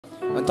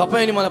अनि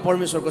तपाईँ अनि मलाई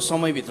परमेश्वरको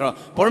समयभित्र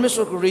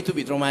परमेश्वरको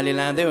ऋतुभित्र उहाँले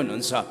लाँदै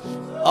हुनुहुन्छ।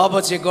 अब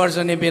चाहिँ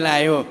गर्जने बेला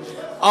आयो।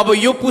 अब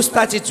यो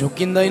पुस्ता चाहिँ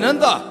झुकिँदैन नि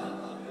त।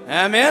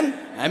 आमेन।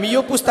 हामी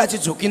यो पुस्ता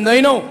चाहिँ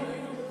झुकिँदैनौँ।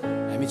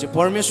 हामी चाहिँ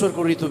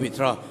परमेश्वरको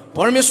ऋतुभित्र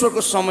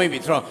परमेश्वरको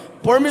समयभित्र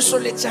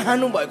परमेश्वरले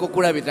चाहनु भएको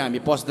कुराभित्र हामी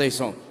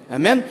पस्दैछौँ।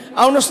 आमेन।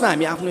 आउनुहोस् न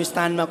हामी आफ्नो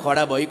स्थानमा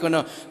खडा भइकन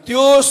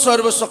त्यो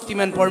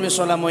सर्वशक्तिमान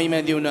परमेश्वरलाई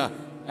महिमा दिउँ न।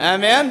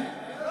 आमेन।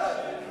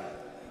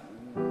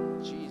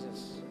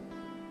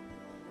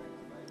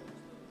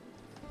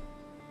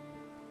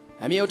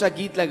 हामी एउटा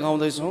गीतलाई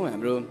गाउँदैछौँ।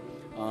 हाम्रो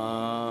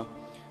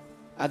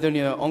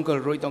आदरणीय अङ्कल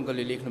रोहित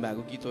अङ्कलले लेख्नु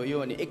भएको गीत हो यो।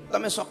 अनि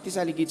एकदमै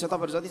शक्तिशाली गीत छ।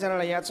 तपाईँहरू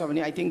जतिजनालाई याद छ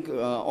भने आई थिङ्क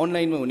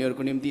अनलाइनमा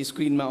हुनेहरूको निम्ति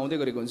स्क्रिनमा आउँदै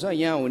गरेको हुन्छ।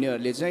 यहाँ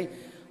हुनेहरूले चाहिँ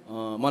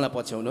मलाई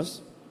पछ्याउनुहोस्,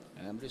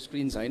 हाम्रो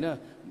स्क्रिन छैन।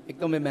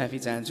 एकदमै माफी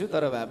चाहन्छु,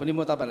 तर भए पनि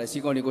म तपाईँहरूलाई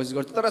सिकाउने कोसिस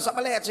गर्छु। तर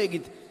सबैलाई याद छ यो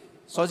गीत,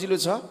 सजिलो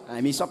छ।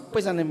 हामी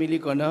सबैजना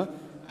मिलिकन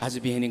आज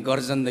बिहानी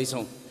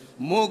गर्जन्दैछौँ।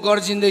 म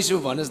गर्जिँदैछु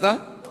भन्नुहोस् त।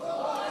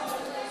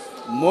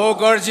 म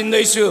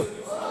गर्जिँदैछु।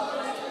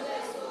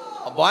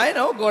 भएन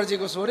हौ,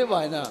 गर्जेको स्वरै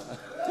भएन।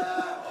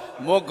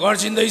 म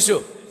गर्जिँदैछु।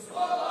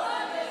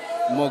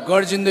 म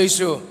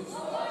गर्जिँदैछु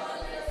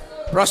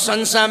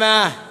प्रशंसामा।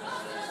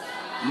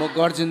 म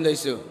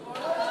गर्जिँदैछु।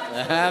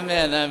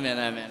 आमेन आमेन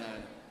आमेन।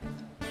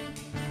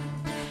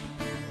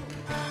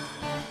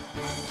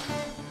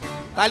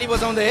 ताली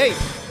बजाउँदै है।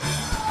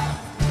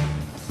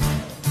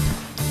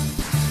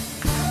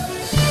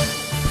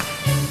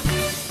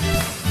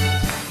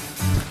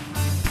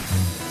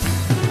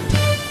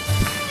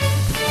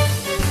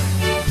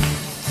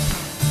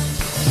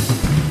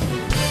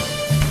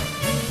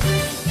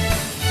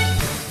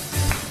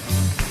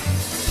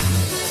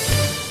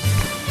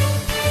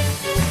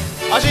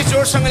 अझै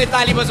जोडसँगले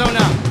ताली बजाउन।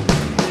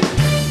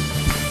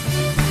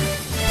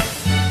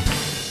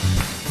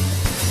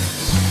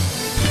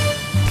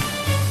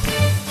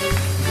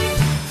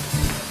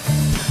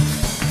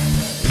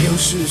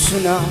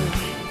 सुन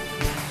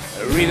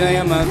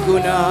हृदयमा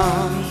कुन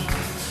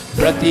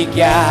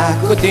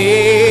प्रतिज्ञाको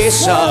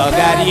देश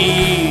अगाडि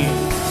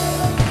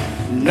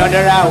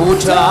नडरा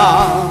उठ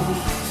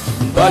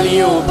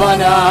बलियो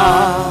बन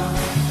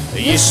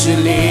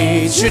यसुले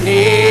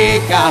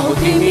चुनेका हो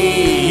तिमी।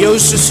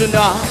 यसु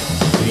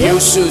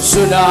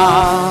सुन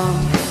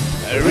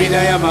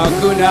हृदयमा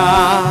कुन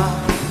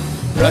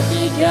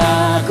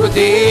प्रतिज्ञाको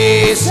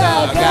देश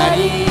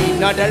अगाडि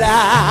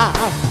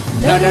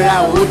नडरा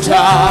उठ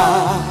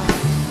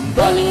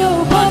बलियो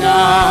बन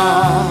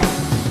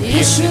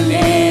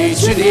यसुले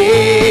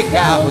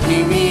चुनेका हो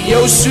तिमी।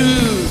 यसु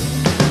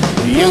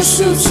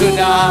सुन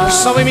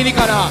सबै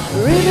मिलिकन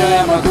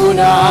हृदयमा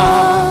कुन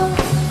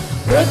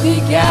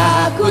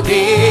प्रतिज्ञाको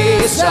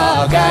देश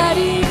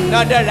अगाडि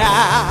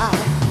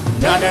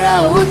नडरा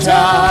उठ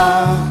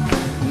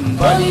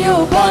बलियो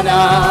बन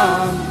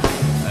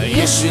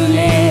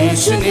यसुले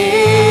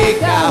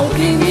चुनेका हो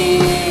तिमी।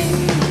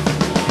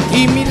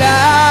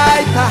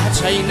 तिमीलाई थाहा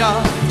छैन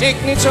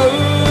टेक्नेछौ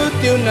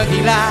त्यो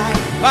नदीलाई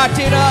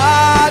बाटेर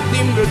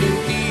तिम्रो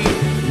निम्ति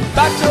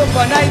बाटो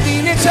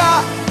बनाइदिनेछ।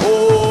 ओ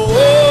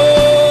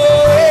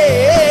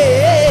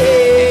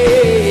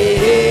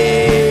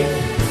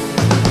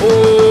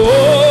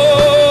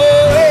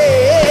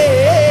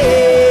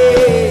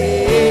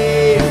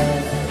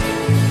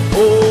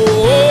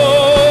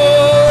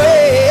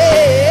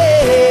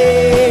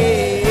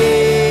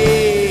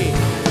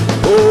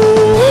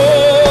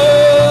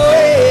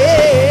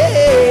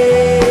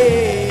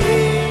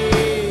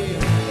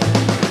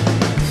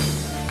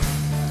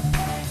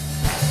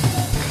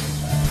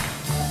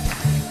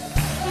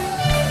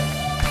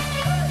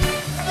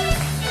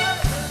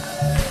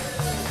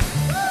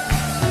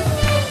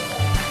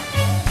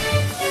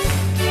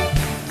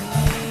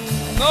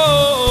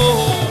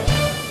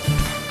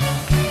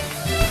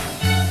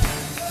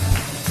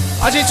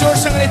अझै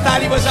जोडसँगले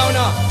ताली बजाउन।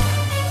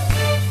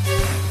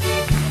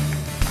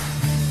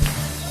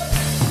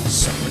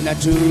 सपना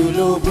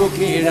ठुलो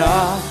बोकेर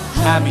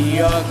हामी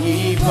अघि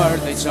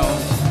बढ्दैछौँ।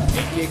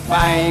 एक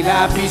पाइला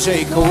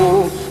विजयको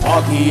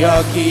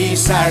अघि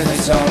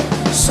सार्दैछौँ।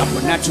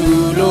 सपना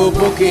ठुलो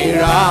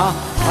बोकेर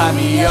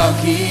हामी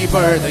अघि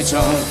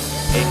बढ्दैछौँ।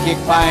 एक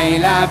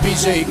पाइला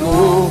विजयको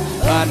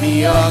हामी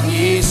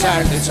अघि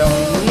सार्दैछौँ।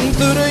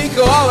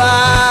 तुरैको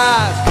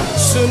आवाज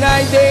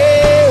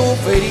सुनाइदेऊ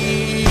फेरि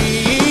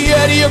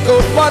हरियोको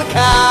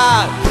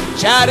पर्खाल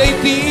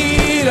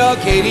चारैतिर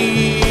खेरी।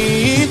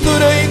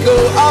 तुरैको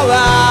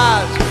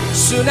आवाज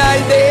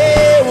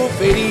सुनाइदेऊ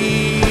फेरि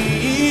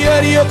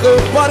हरियोको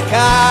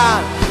पर्खाल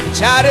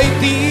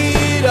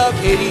चारैतिर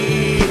खेरी।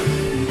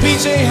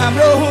 विजय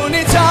हाम्रो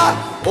हुनेछ।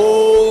 ओ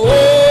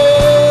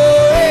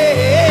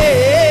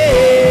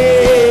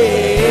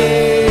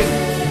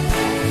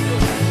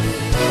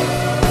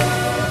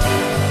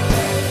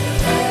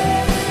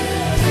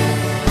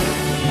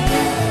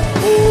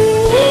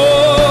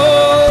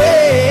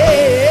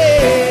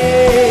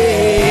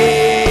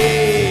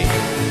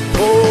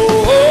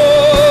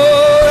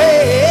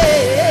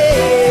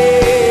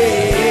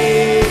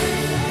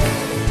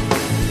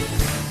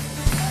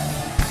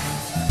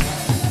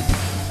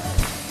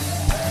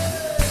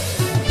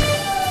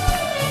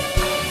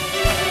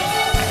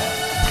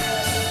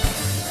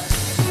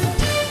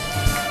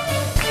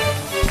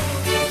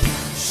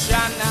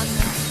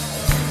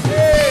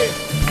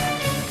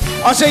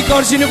अझै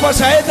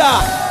गर्जिनुपर्छ है त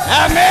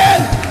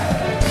आमेन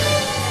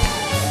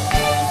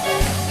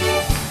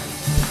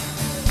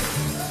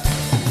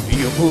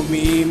यो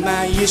भूमिमा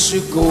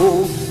येशूको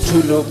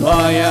ठुलो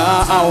भय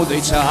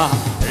आउँदैछ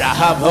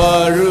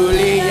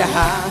राहबहरूले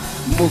यहाँ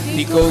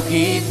मुक्तिको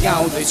गीत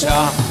गाउँदैछ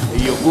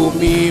यो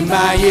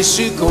भूमिमा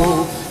येशूको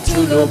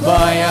ठुलो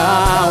भय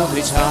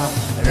आउँदैछ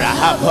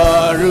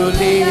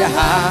राहबहरूले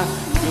यहाँ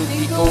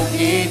मुक्तिको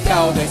गीत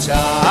गाउँदैछ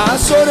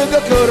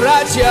स्वर्गको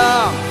राज्य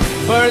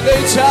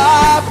बढ्दैछ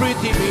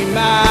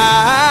पृथ्वीमा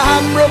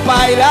हाम्रो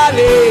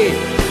पाइलाले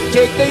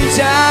टेक्दै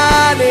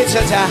जानेछ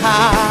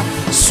जहाँ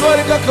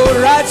स्वर्गको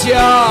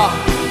राज्य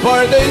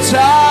बढ्दैछ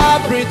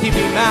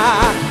पृथ्वीमा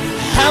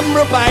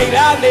हाम्रो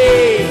पाइलाले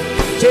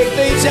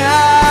टेक्दै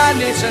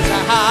जानेछ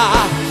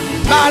जहाँ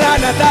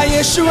मारानाथा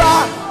येशूआ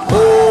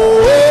हो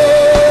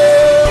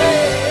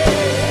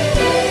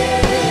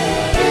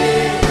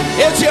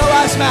एउटै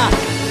आवाजमा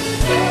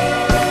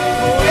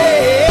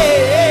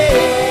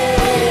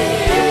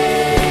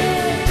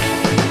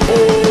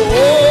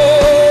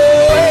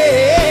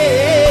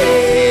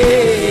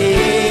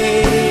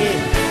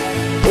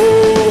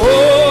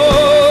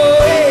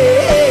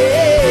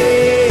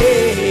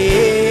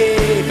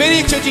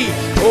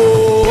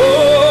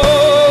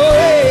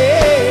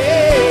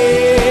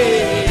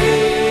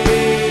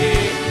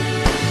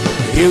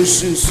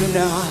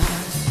सुना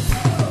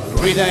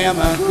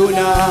हृदयमा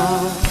गुना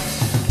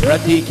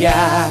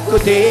प्रतिज्ञाको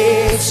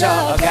देश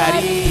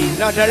अगाडि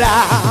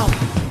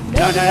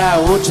नडरा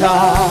उठ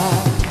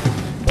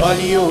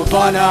बलियो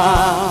बन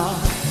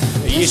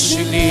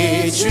येशूले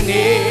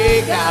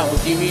चुनेका हो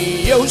तिमी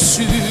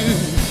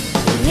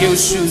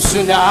येशू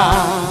सुना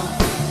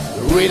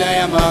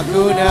हृदयमा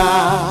गुना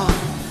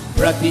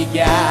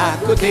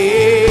प्रतिज्ञाको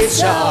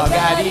देश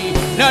अगाडि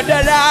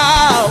नडरा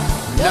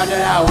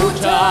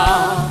उठ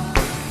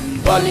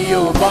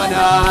बलियो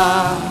बना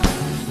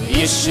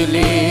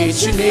येशूले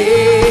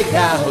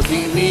चुनेका हो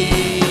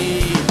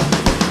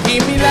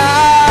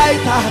तिमीलाई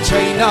थाहा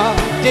छैन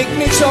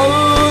देख्नेछौ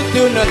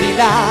त्यो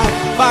नदीलाई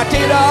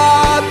बाटेर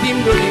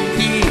तिम्रो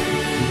निम्ति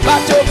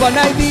बाटो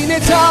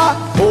बनाइदिनेछ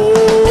हो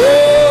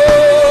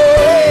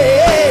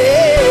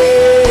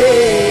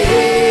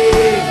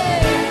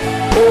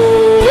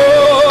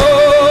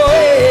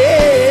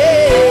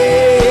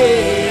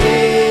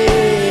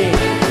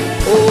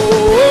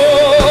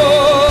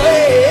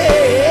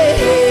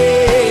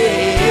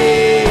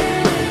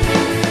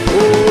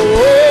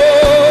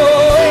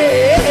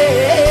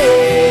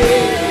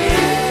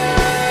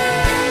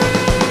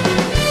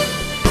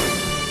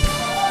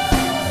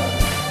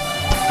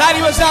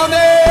down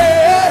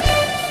there.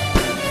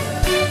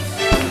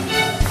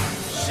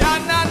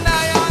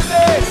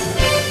 Shananayande.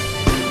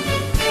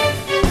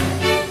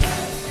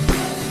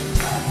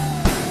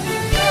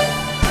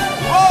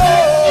 Oh,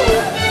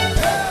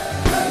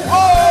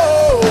 oh.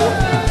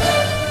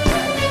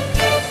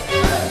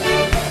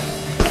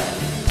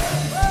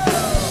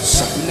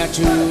 सपना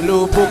ठुलो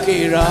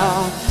बोकेर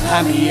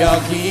हामी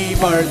अघि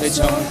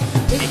बढ्दैछौँ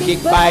एक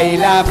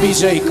पाइला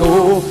विजयको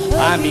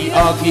हामी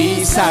अघि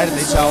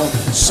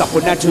सार्दैछौँ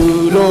सपना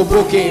ठुलो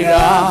बोकेर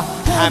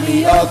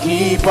हामी अघि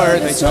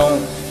बढ्दैछौँ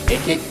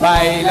एक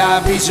पाइला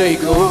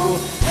विजयको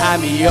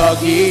हामी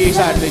अघि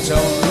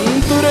सार्दैछौँ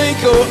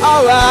तुरैको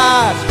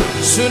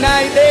आवाज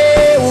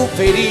सुनाइदेऊ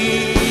फेरि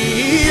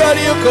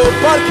हरियोको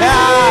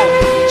पर्खाल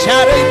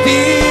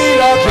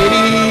चारैतिर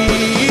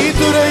फेरि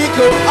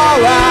तुरैको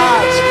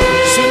आवाज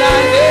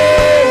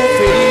सुनाइदेऊ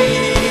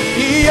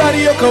फेरि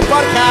हरियोको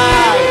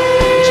पर्खाल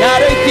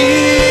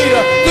चारैतिर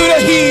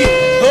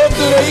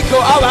तुरैको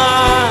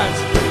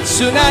आवाज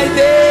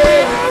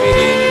सुनाइदेऊ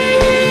फेरि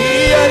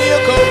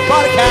हरियोको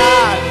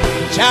पर्खाल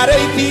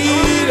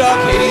चारैतिर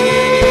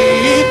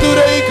फेरि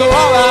तुरैको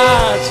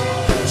आवाज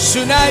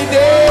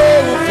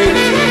सुनाइदेऊ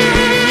फेरि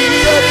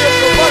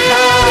हरियोको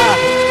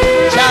पर्खाल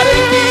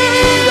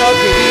चारैतिर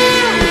फेरि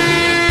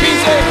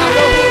विजय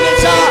हाम्रो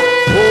हुनेछ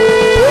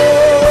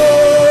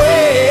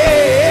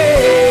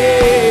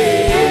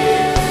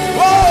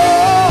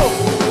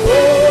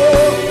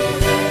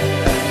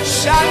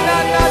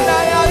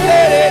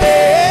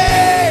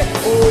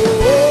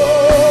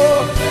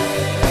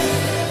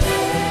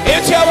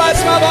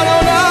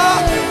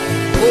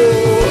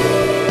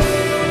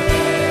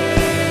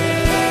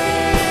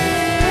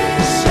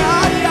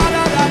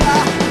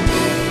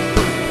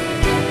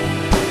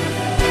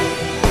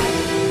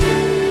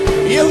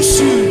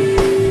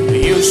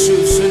येशू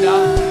सुना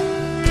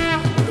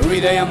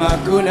हृदयमा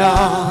गुना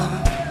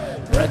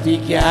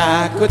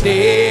प्रतिज्ञाको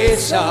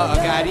देश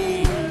अगाडि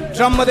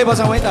ड्रम मात्रै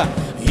बजाउँ है त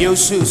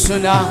येशू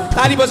सुना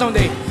ताली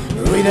बजाउँदै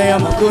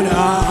हृदयमा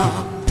गुना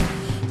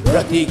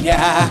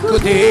प्रतिज्ञाको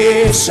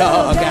देश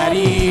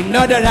अगाडि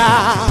नडरा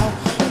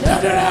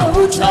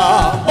उठ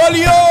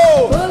बलियो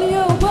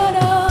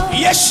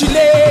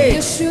येशूले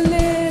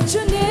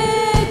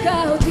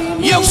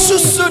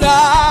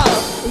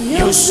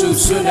येशू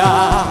सुना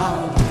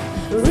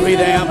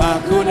हृदयमा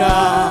गुना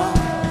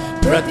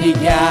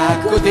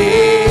प्रतिज्ञाको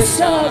देश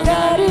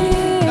अगाडि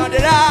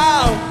नडरा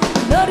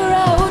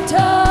उठ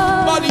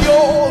बलियो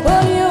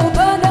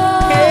बना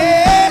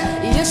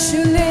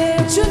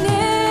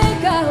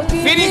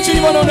फेरि एकचोटि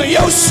बनाउनु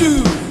यसु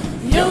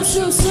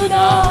यसु सुन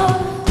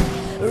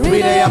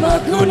हृदयमा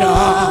गुण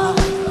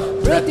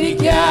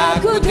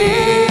प्रतिज्ञाको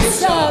देश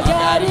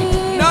अगाडि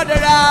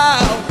नडरा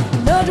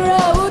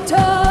उठ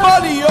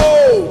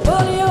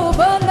बलियो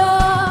बन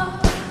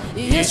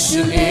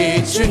यसुले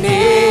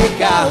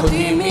चुनेका हो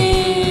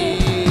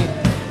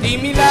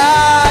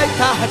तिमीलाई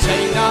थाहा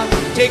छैन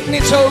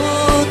टेक्नेछौ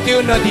त्यो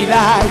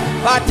नदीलाई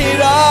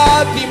बाटेर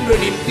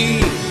तिम्रो निम्ति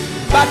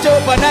बाटो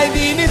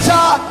बनाइदिनेछ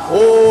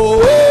ओ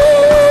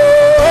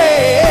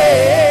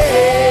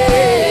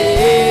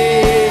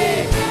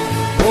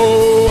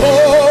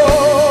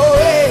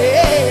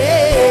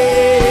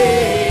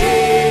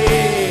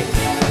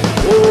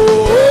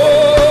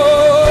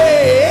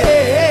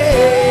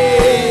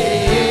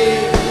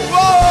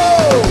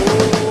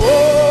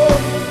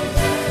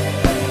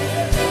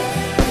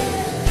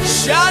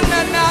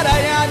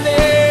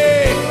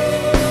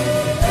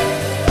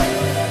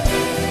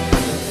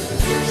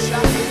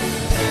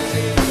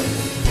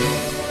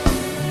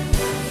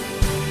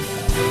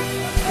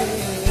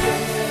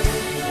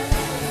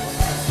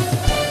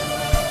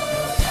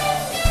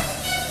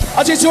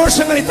अझै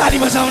जोडसँगले ताली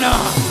बजाउन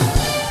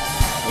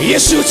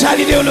यसु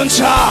उचालिँदै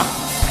हुनुहुन्छ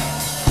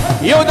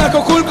यहुदाको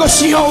कुलको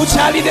सिंह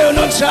उचालिँदै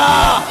हुनुहुन्छ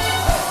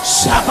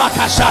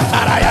सापाका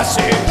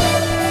सातारायासे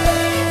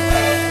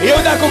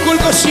यहुदाको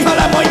कुलको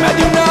सिंहलाई महिमा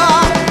दिउन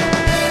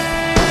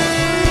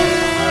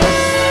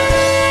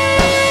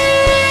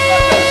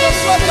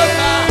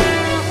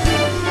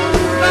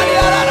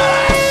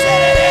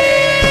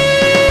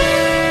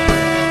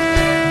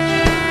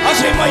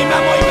अझै महिमा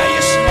महिमा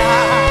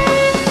यसुलाई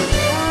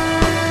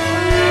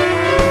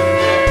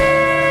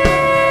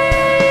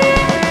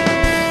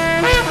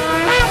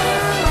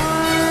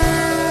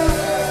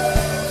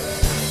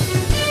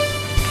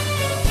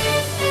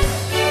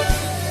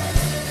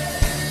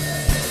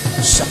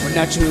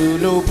सपना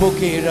ठुलो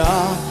बोकेर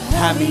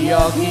हामी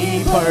अघि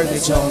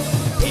बढ्दैछौँ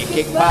एक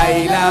एक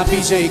पाइला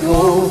विजयको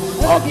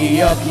अघि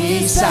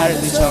अघि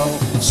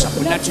सार्दैछौँ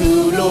सपना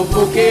ठुलो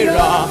बोकेर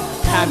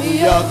हामी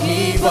अघि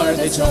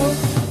बढ्दैछौँ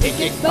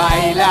एक एक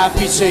पाइला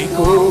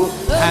विजयको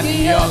हामी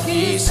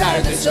अघि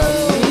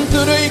सार्दैछौँ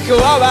दुरैको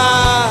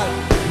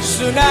आवाज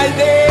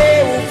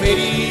सुनाइदेऊ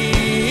फेरि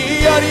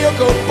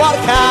हरियोको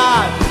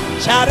पर्खाल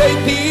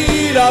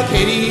चारैतिर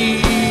फेरि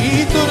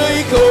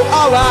दुरैको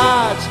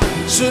आवाज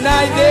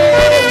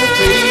सुनाइदेऊ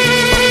फेरि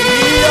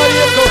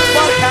हरियोको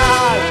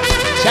पर्खाल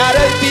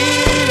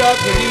चारैतिर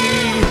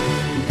फेरि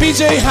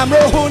विजय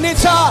हाम्रो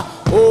हुनेछ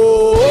ओ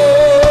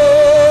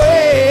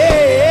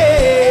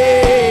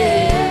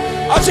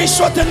अझै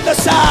स्वतन्त्र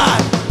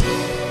साथ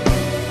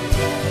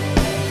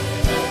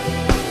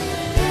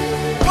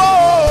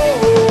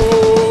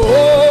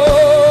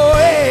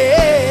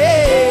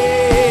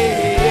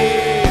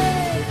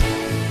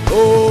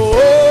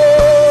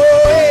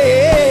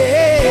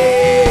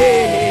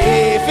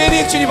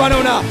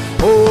बनाउन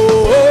ओ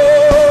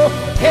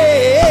हे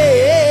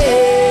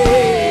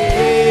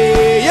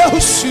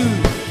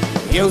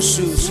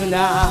यसु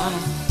सुना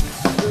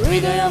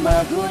हृदयमा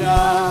गुण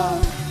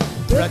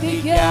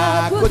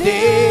प्रतिज्ञाको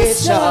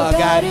देश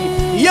अगाडि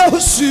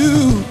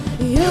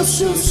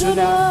यसु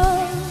सुना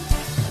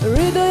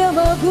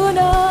हृदयमा गुण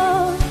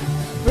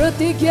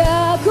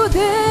प्रतिज्ञाको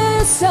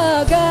देश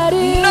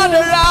अगाडि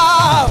नडरा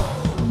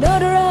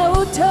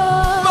उठ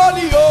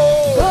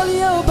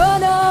बलियो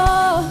बन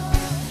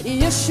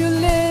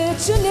यसुले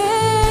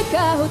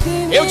चुनेका हो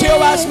तिमी एउटै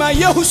आवाजमा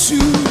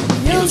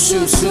यसु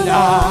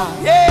सुना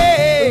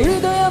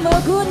हृदयमा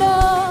गुण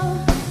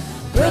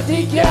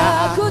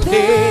प्रतिज्ञाको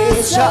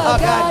देश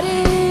अगाडि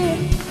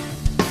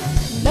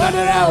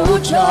नडरा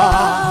उठ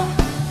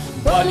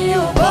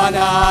बलियो बन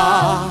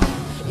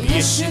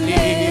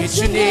यसुले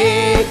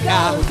चुनेका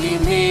हो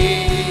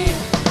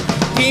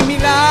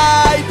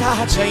तिमीलाई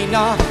थाहा छैन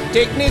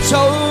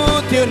टेक्नेछौ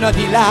त्यो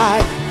नदीलाई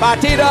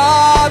बाटेर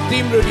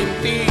तिम्रो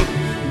निम्ति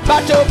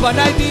बाटो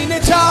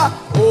बनाइदिनेछ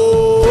ओ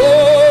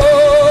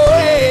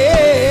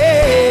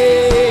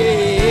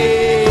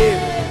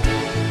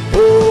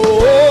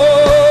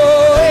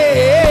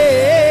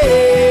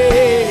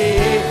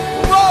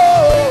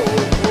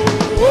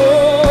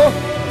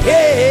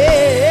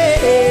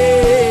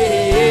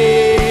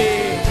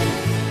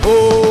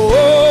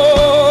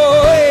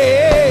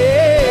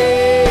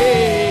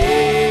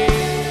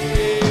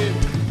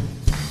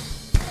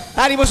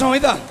ताली बजाउँ है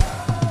त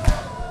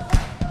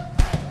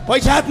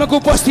पैसात्मक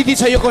उपस्थिति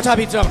छ यो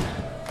कोठाभित्र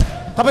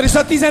तपाईँहरू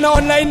जतिजना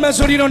अनलाइनमा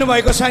जोडिरहनु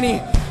भएको छ नि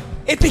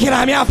यतिखेर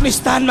हामी आफ्नो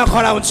स्थानमा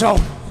खडा हुन्छौँ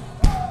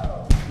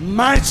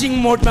मार्चिङ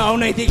मोडमा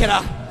आउन यतिखेर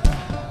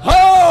हो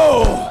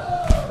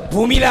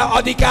भूमिलाई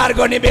अधिकार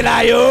गर्ने बेला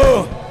आयो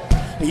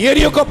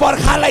यरियोको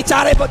पर्खाललाई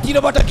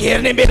चारैतिरबाट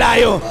घेर्ने बेला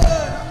आयो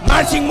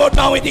मार्चिङ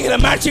मोडमा आउँ यतिखेर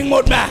मार्चिङ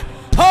मोडमा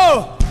हो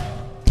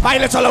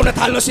पाइला चलाउन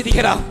थाल्नुहोस्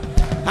यतिखेर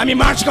हामी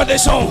मार्च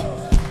गर्दैछौँ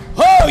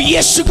हो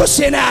येशूको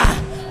सेना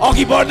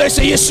अघि बढ्दैछ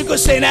येशूको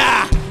सेना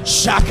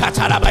शाखा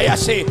छाडा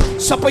भइआसे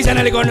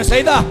सबैजनाले गर्नुहोस्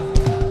है त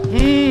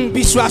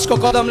विश्वासको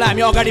कदमलाई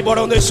हामी अगाडि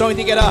बढाउँदैछौँ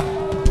यतिखेर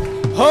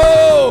हो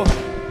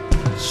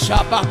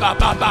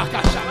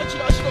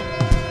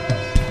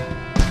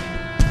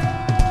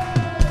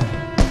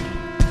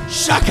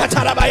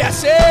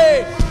शाखाचाराबायासे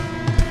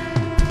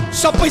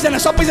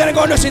सबैजना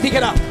गर्नुहोस्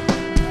यतिखेर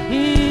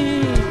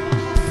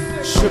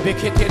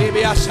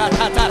शुभेखेतेरेबेया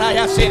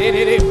शाखाचारायासे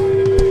रे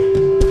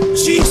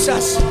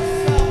Jesus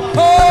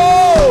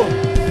oh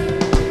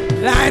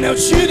Lion of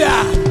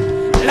Judah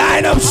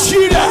Lion of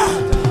Judah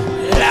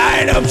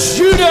Lion of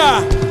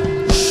Judah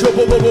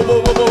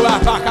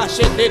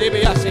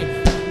Shobobobobobobobakaseterebeyase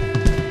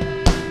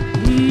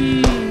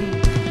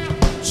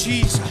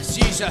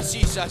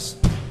Jesus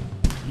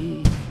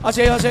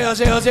अझै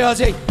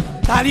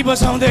ताली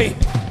बजाउँदै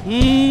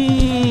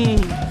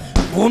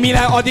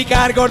भूमिलाई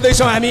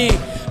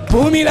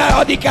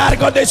अधिकार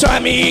गर्दैछौँ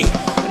हामी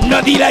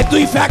नदीलाई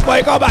दुई फ्याक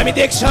भएको अब हामी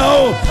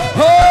देख्छौँ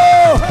हो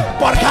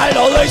पर्खाल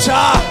ढल्दैछ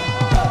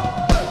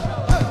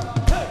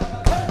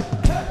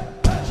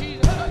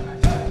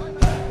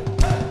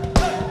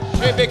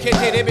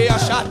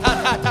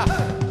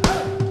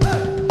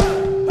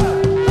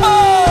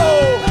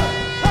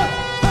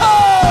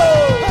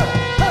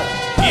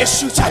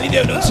येशू चालिँदै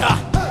हुनुहुन्छ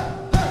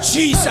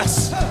Jesus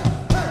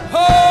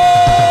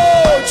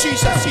oh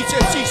Jesus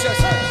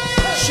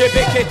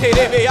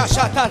shebeketerebeya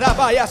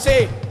shatarabayase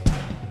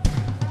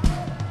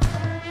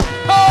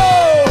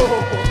oh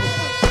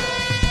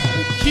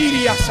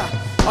kiriasa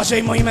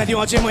अझै महिमा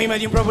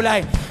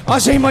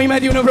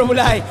दिउँ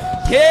प्रभुलाई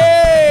हे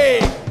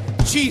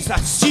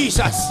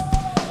Jesus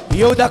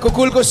योदाको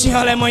कुलको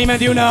सिंहलाई महिमा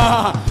दिउँ न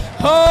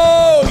हो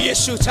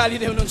येशू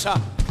चालिँदै हुनुहुन्छ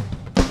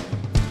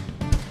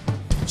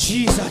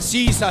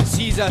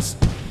Jesus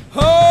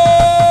oh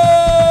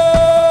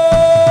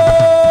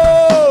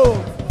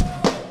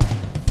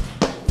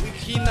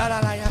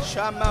kinaralaya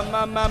shama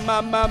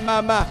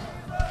mama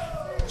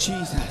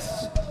Jesus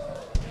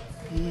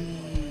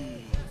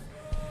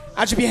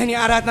आज बिहानी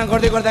आराधना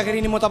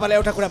गर्दाखेरि नि म तपाईलाई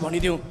एउटा कुरा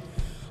भनिदिउँ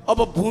अब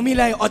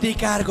भूमिलाई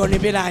अधिकार गर्ने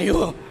बेला आयो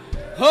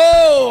हो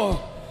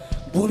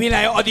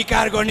भूमिलाई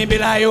अधिकार गर्ने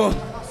बेला आयो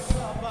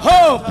हो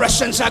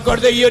प्रशंसा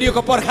गर्दै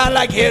यरीको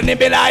पर्खाललाई घेर्ने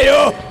बेला आयो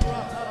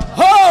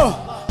हो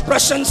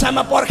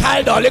प्रशंसामा पर्खाल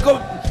ढलेको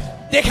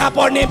देखा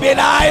पर्ने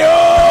बेला आयो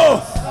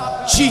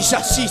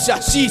Jesus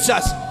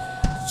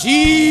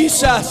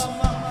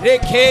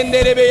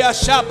रेखेन्देरेबेया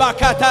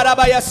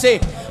शाबाकाताराबायासे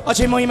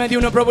अझै महिमा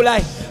दिउँ न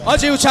प्रभुलाई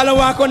अझै उछालौँ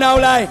उहाँको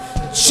नाउँलाई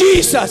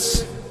Jesus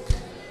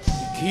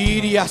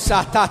किरिया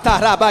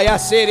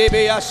साताताराबायासे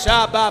रेबेया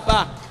शाबाबा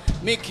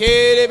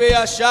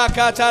मिखेरेबेया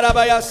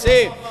शाकाताराबायासे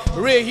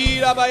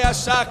रेहिराबाया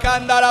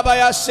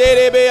शाकान्दाराबायासे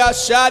रेबेया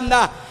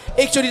शान्ना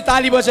एकचोटि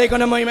ताली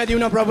बजाइकन महिमा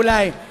दिउँ न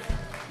प्रभुलाई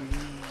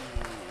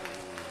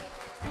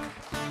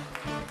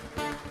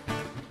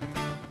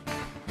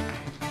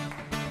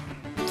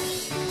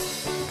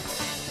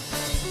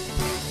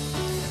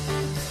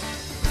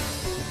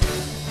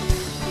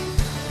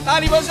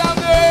ताली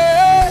बजाउँदै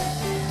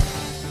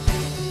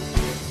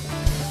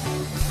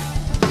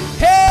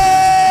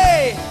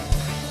हे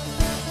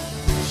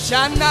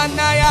शान्ना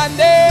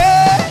नयान्दे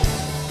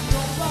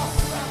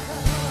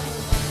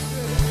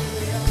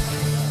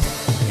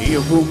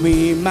यो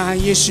भूमिमा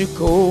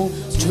येशूको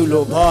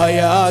ठुलो भय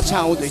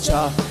छाउँदैछ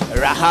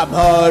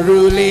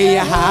राहबहरूले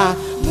यहाँ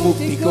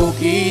मुक्तिको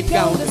गीत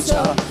गाउँदैछ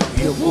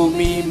यो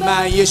भूमिमा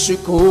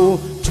येशूको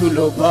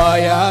ठुलो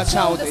भय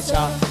छाउँदैछ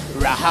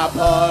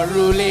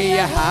राहबहरूले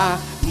यहाँ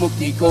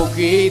मुक्तिको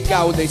गीत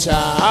गाउँदैछ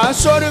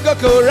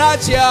स्वर्गको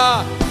राज्य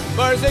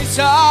बढ्दैछ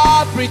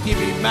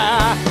पृथ्वीमा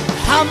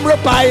हाम्रो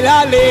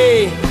पाइलाले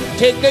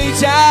टेक्दै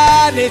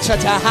जानेछ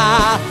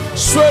जहाँ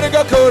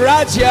स्वर्गको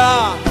राज्य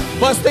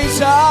बस्दैछ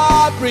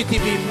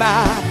पृथ्वीमा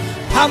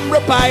हाम्रो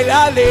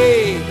पाइलाले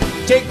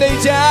टेक्दै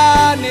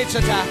जानेछ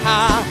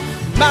जहाँ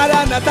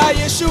मारानाता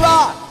येशूआ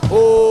ओ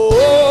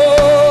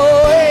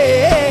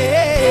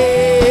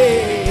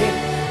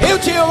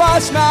एउटै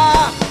आवाजमा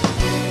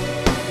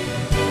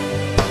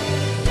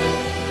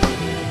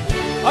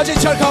अझै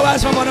चर्को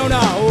आवाजमा भनौँ न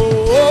ओ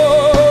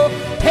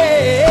हे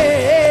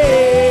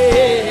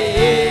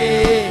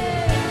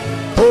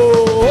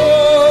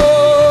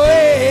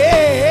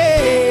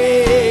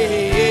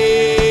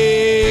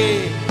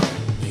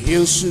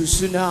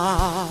सुना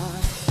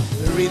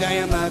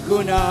हृदयमा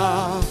गुण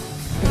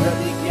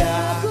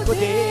प्रतिज्ञाको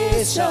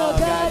देश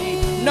अगाडि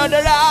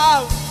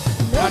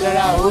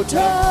नडराऊ उठ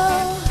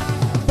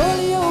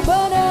बलियो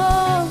बना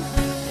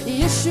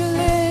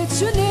येशूले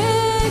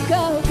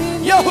चुनेका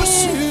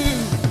तिमी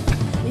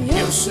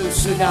येशू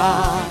सुना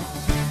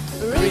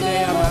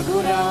हृदयमा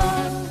गुण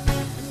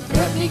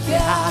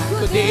प्रतिज्ञाको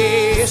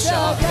देश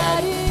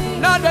अगाडि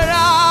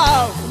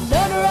नडराऊ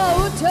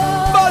उठ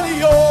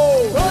बलियो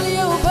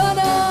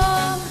बना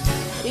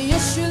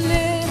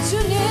येशूले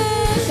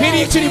चुनेका फेरि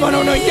एकचोटि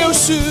भनौँ न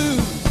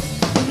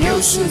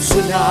येशू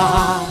सुना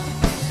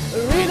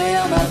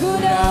हृदयमा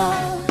गुण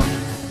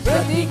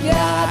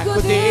प्रतिज्ञाको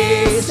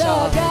देश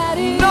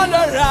अगाडि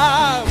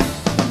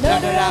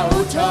नडराऊ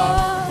उठ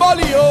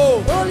बलियो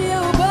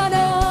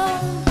बना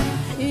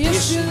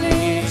येशूले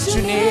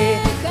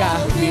चुनेका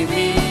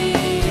तिमी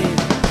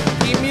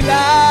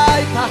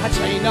तिमीलाई थाहा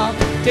छैन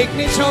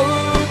टेक्नेछौ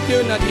त्यो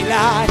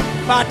नदीलाई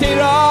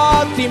बाटेर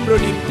तिम्रो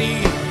निम्ति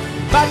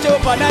बाटो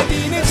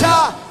बनाइदिनेछ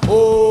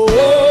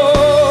ओ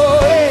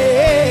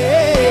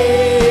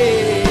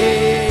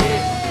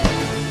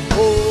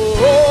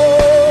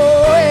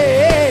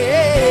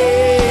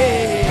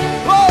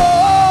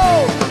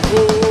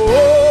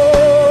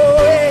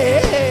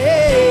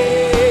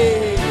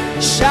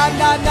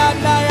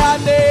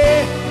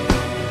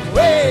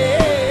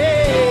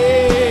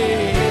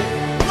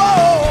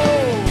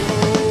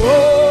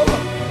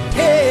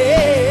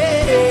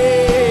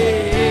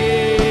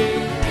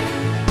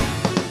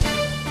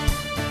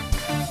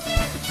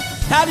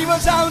ताली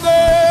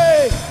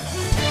बजाउँदै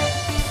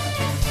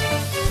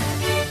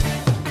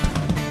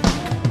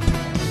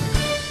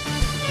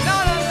ला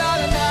ला ला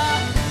ला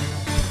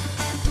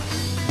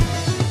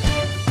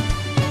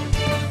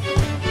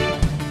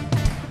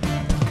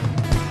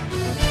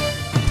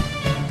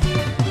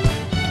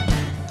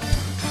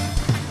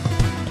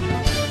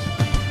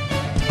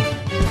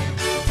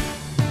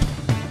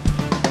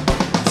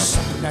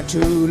ला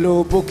ठुलो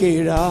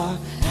बोकेर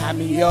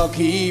हामी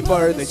अघि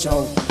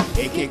बढ्दैछौँ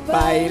एक एक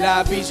पाइला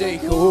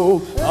विजयको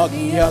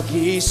अघि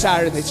अघि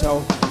सार्दैछौँ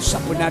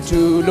सपना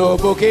ठुलो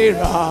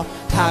बोकेर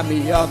हामी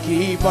अघि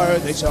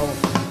बढ्दैछौँ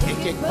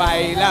एक एक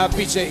पाइला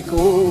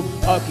विजयको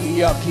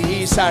अघि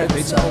अघि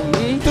सार्दैछौँ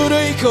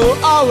तुरैको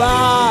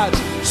आवाज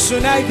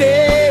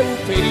सुनाइदेऊ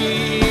फेरि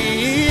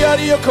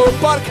हरियोको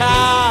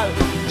पर्खाल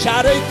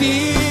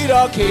चारैतिर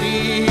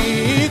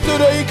खेरी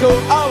तुरैको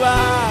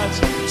आवाज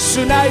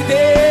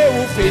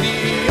सुनाइदेऊ फेरि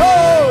ओ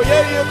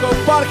हरियोको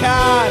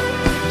पर्खाल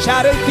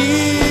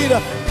चारैतिर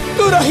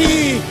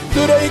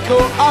तुरैको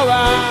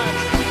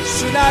आवाज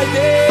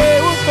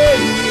सुनाइदेऊ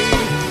फेरि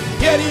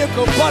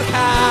हरियोको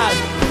पर्खाल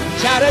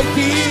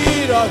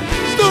चारैतिर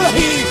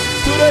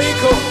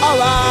तुरैको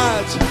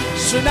आवाज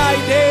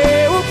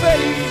सुनाइदेऊ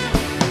फेरि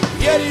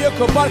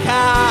हरियोको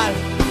पर्खाल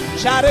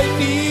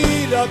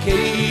चारैतिर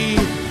खेरी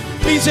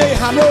विजय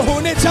हाम्रो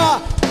हुनेछ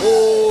ओ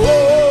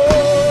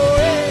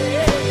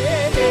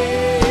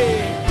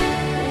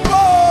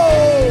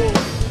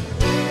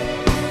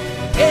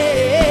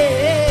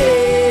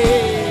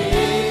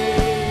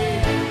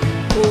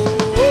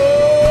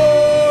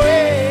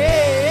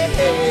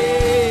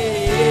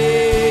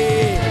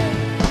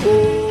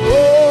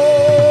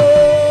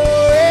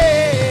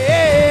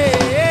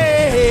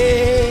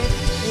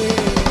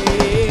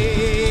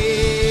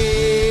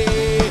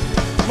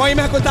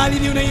महिमाको ताली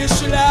दिउन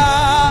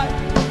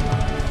यसुलाई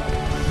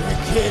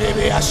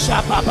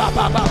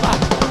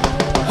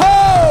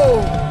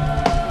Oh,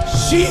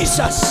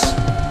 Jesus.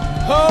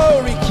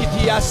 Oh,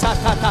 rikitia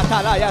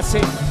satatala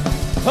yase.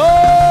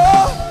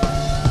 Oh,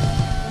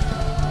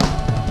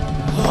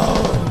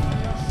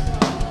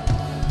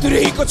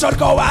 तुरैको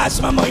चर्को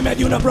आवाजमा महिमा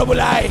दिउन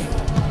प्रभुलाई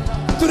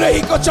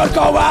तुरैको चर्को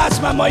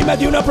आवाजमा महिमा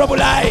दिउन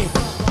प्रभुलाई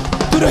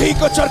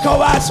तुरैको चर्को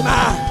आवाजमा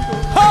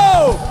हो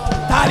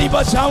ताली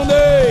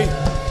बजाउँदै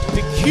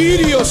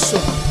बिखिरियोस्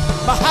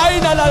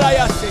महाइना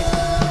लालायासे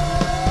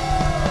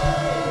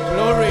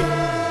Glory,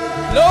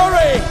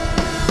 glory.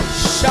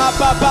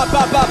 Shabba ba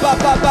ba ba ba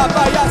ba ba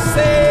ba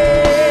yase.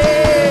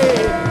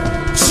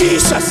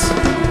 Jesus,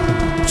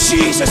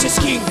 Jesus is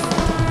King.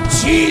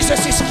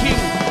 Jesus is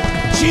King.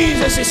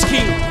 Jesus is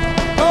King.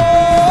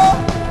 Oh,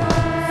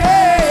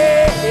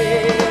 hey,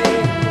 hey.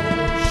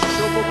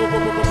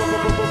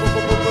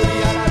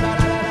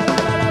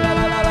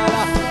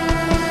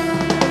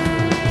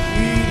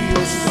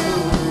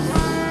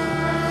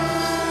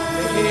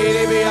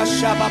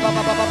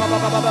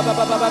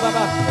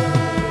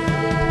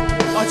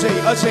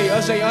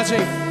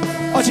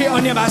 अझै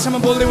अन्य भाषामा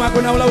बोल्दै उहाँको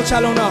नाउँलाई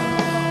उचालौँ न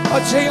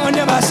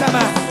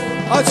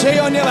अझै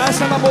अन्य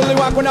भाषामा बोल्दै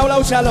उहाँको नाउँलाई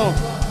उचालौँ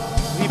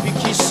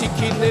रिबिकी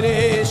सिकिन्देरे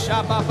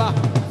शाबाबा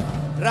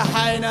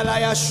राहायना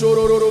लाया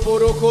शोरोरो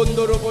बोरो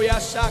कोन्दोरो बोया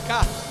शाका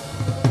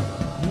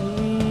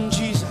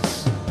जीसस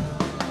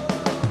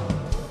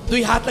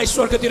दुई हातलाई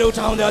स्वर्गतिर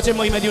उठाउँदै अझै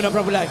महिमा दिउन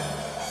प्रभुलाई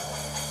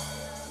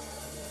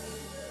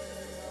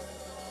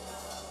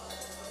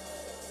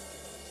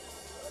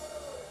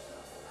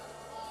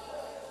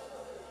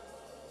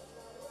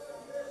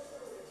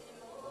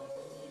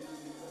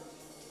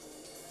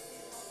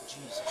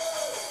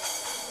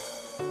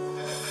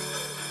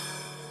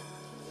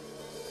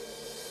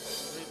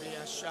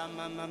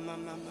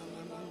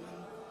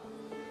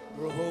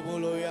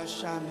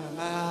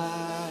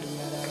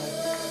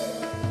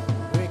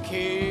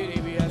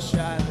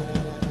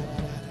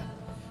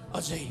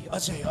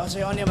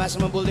अझै अन्य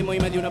भाषामा बोल्दै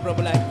महिमा दिउन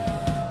प्रभुलाई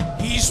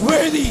He is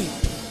worthy.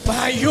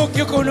 उहाँ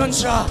योग्यको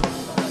हुनुहुन्छ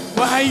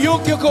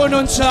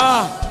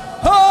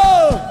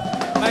Oh,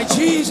 my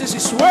Jesus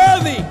is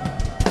worthy.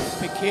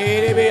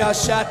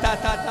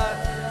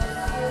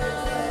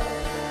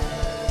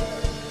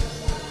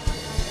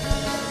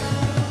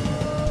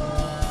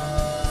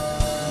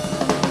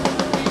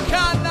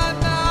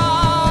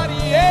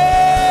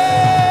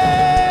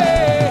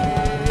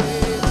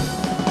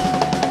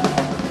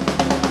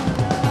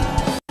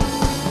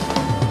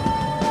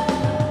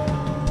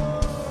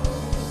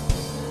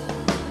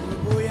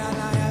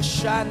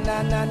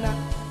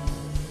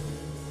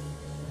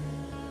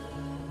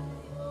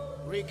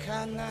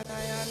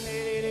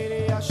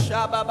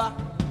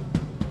 Shababa.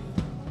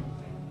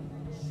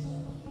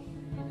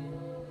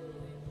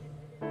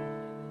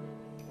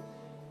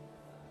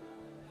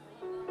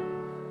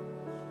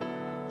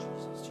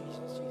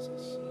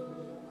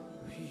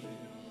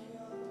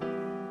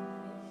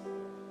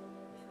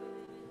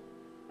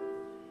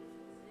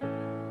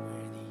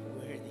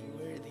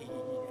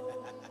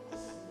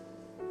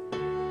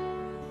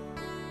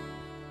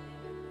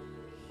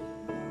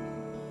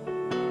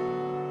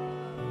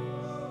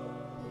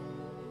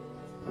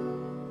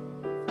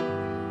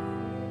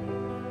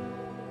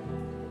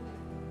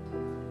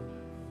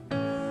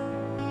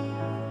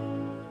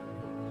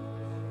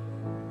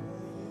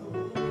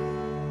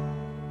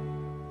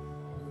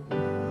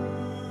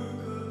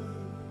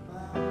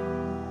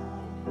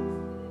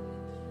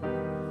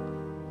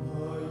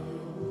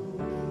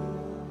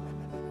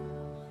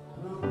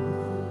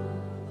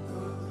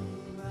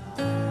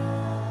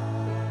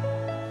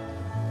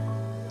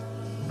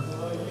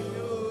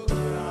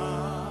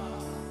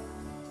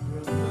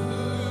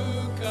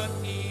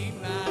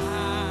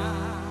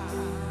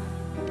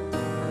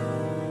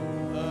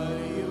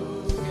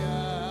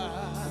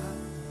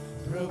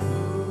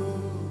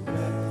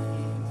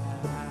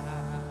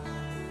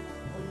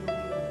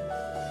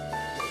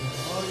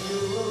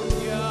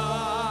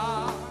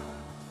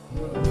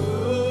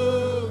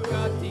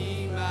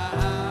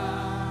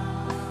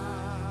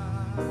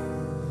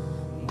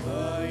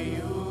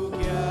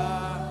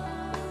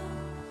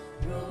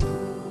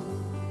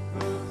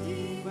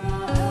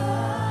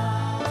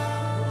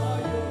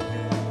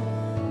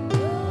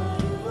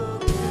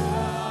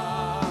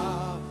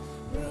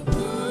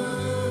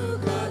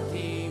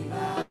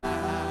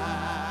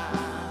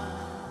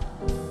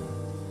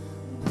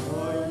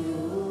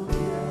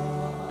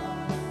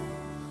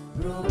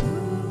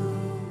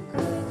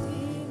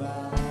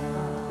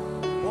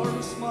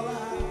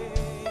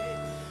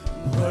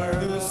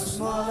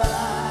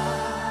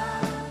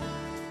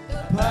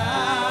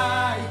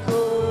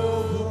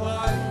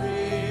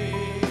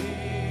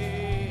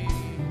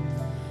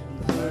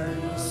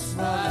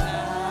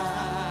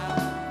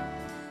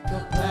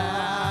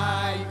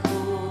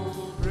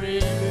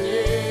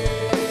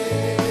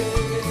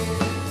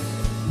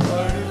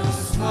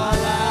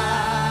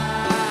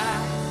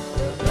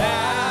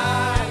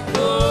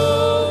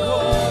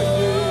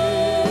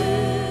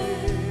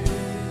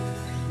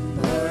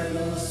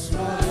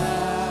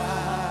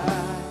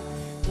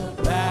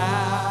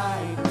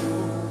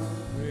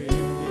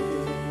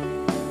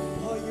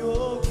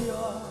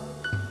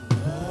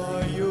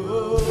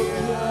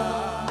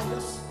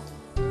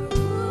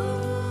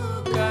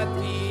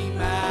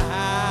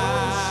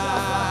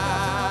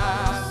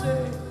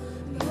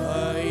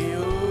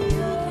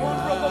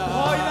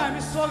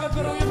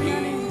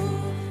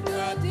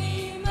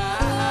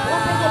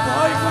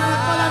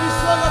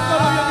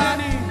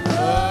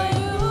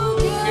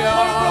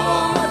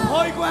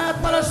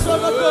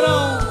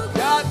 गरौँ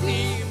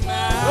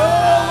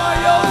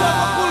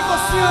एउटाको फुलको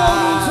सिंह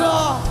हुनुहुन्छ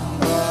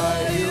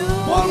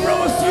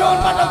प्रभु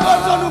सियोनबाट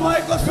गर्जनु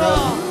भएको छ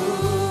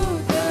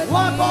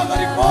उहाँको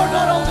अगाडि को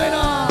डराउँदैन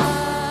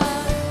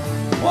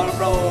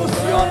प्रभु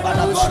सियोनबाट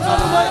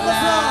गर्जनु भएको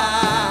छ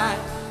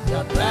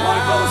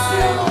उहाँको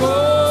सियोनको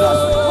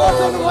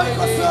गर्जनु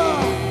भएको छ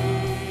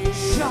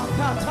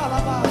शाखा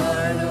थालामा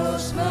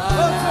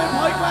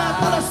भयको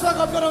आत्मालाई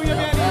स्वागत गरौँ यो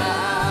बिहानी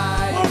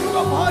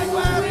प्रभुको भयको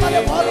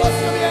आत्माले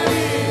भरोस् यो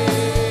बिहानी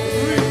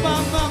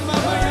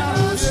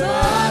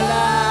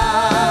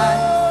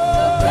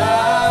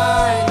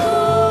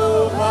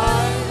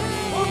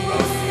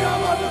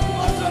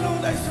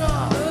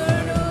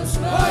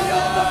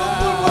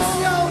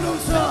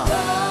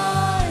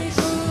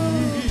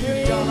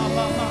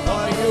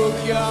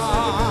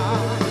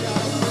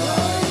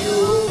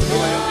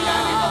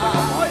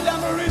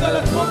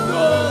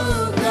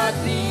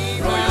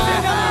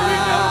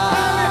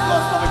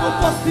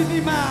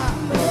उपस्थितिमा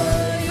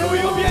प्रभु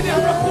यो बिहानी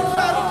हाम्रो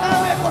खुट्टाहरू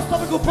कामेको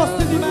तपाईँको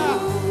उपस्थितिमा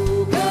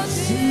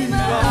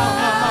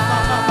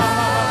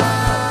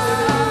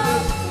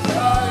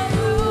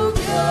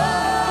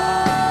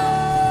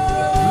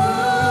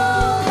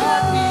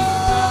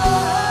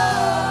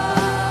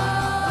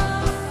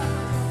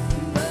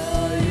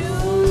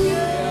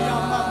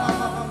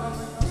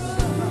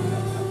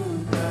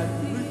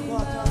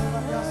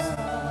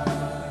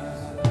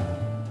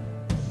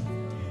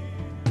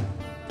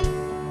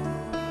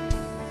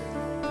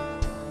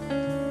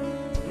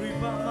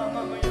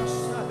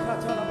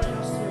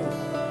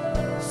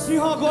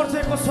सिंह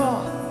गर्छेको छ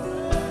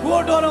को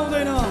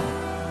डराउँदैन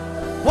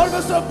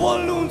परमेश्वर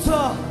बोल्नुहुन्छ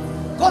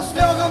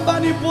कसले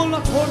अगमबानी बोल्न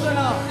छोड्दैन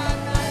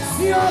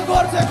सिंह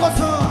गर्छेको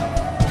छ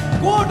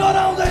को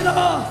डराउँदैन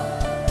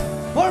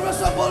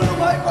परमेश्वर बोल्नु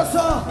भएको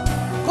छ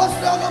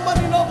कसले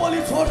अगमबानी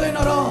नबोली छोड्दैन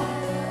र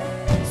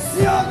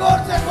सिंह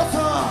गर्छेको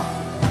छ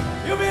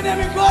यो बिहानी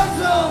हामी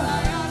गर्छौँ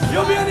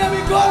यो बिहानी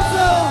हामी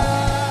गर्छौँ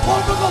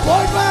प्रभुको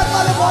भयको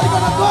आत्माले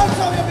भरिकन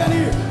गर्छौँ यो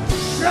बिहानी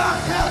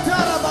शाखा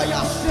थालामा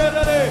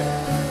यासेरे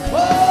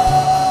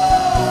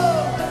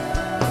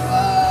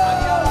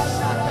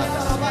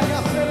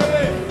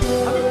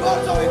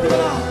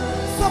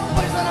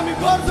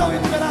गर्छौँ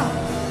यति बेला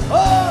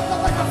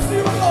तपाईँको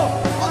शिवको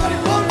अगाडि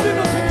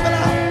गर्दिनुहोस् यति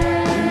बेला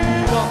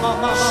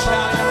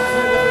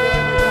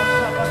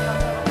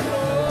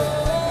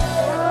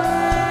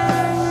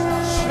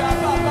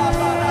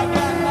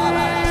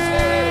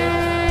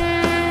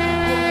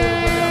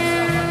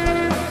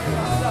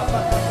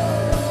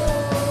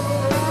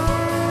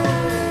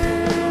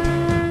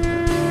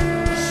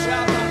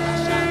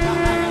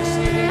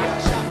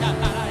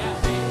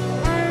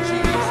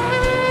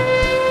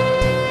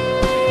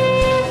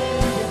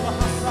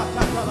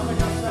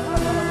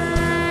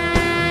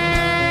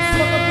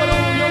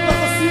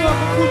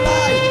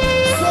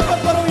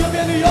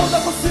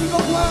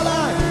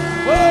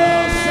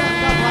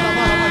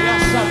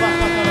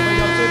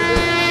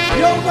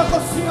एउटाको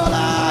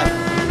सिंहलाई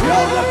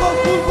एउटाको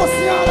फुलको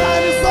सिंहलाई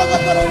हामी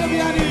स्वागत गरौँ यो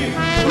बिहानी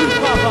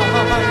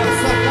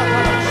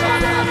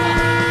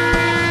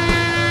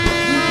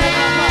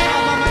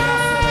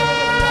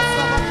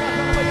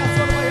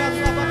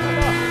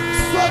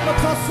स्वागत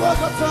छ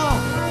स्वागत छ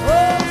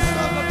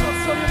स्वागत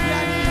छ यो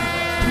बिहानी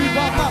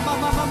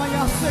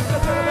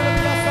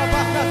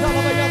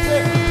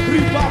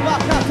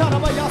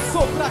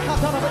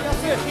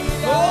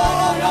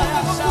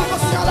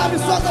हामी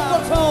स्वागत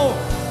गर्छौँ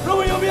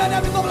प्रभु यो बिहानी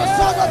हामी तपाईँलाई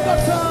स्वागत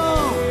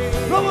गर्छौँ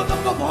प्रभु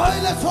तपाईँको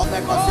भयले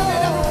छोपेको छ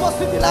हाम्रो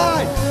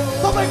उपस्थितिलाई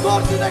तपाईँ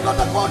गर्दिँदै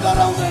गर्दा को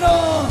डराउँदैन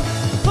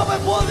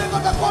तपाईँ बोल्दै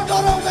गर्दा को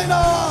डराउँदैन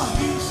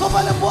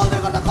तपाईँले बोल्दै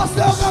गर्दा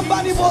कसले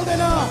अगमबानी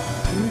बोल्दैन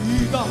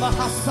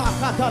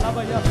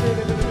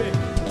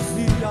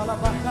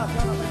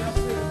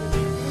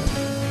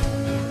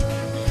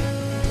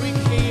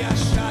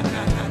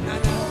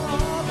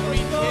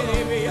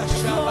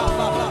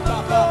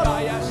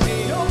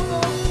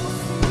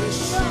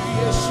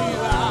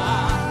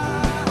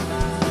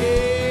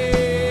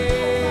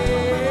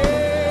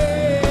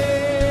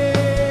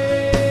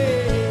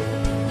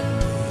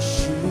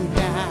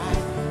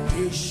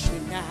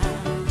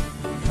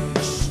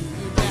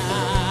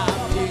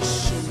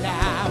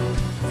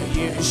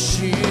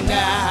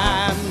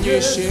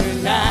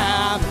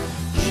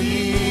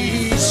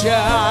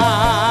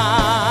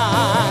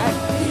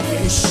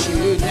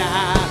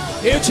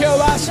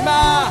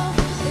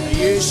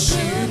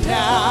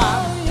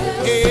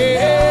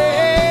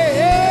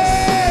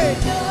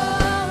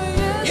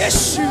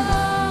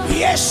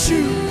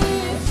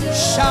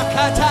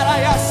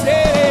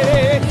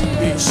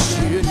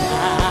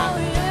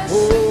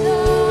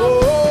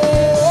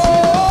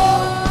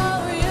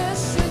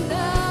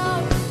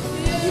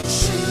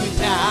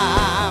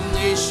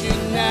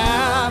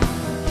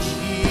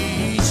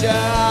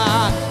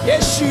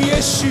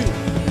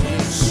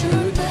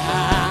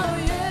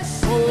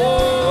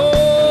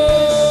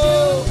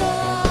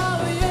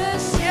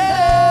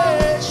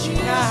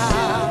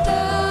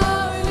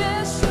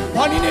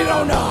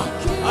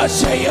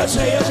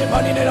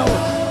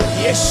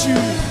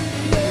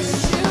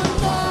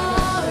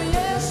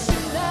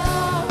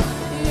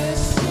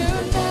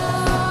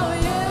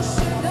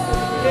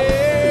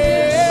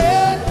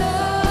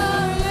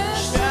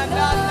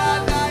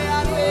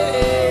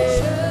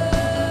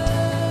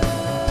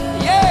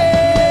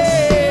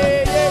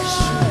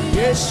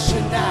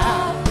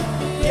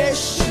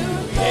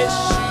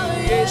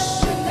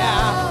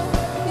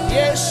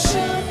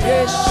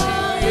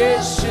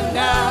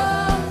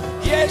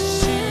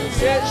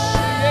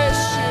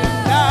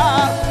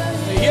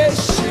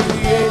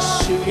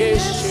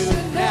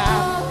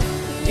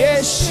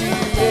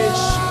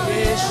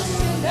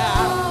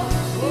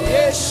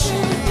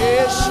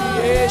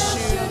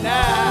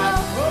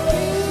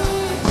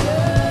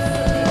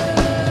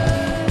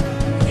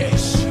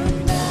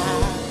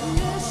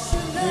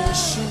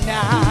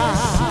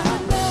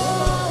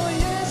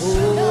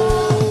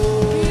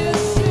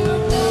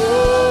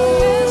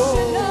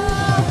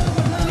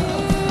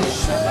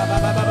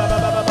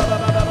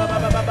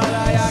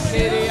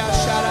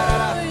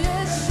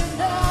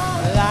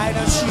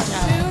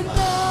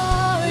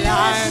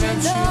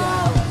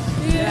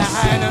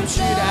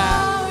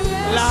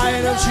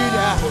Lion of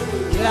Judah,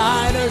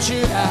 Lion of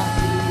Judah,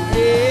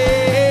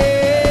 yeah.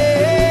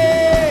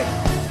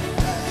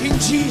 King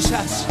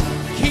Jesus,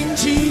 King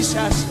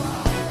Jesus,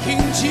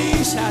 King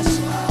Jesus.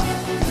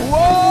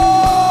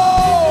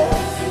 Whoa!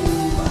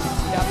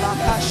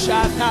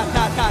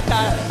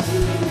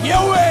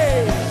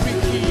 Yahweh,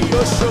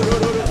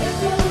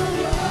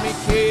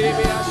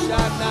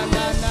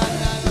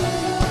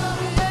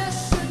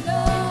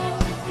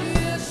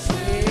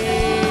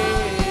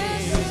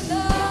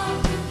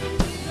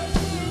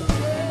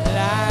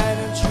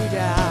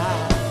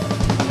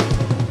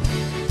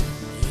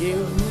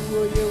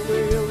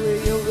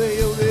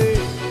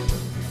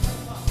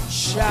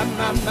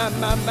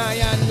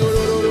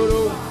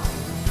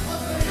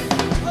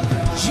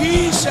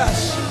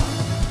 Jesus,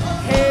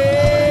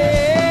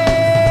 hey,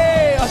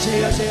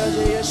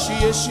 yes,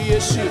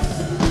 Jesus.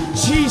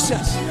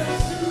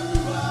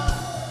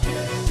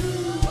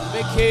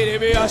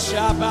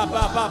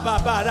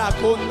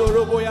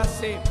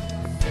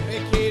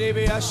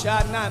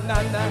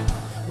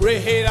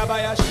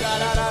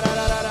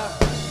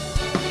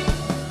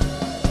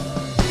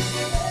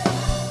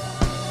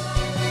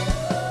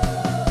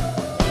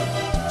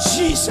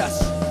 Jesus,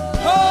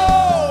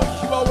 oh,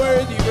 you are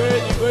worthy,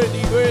 worthy,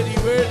 worthy, worthy,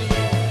 worthy.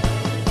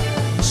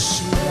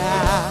 Yeshua,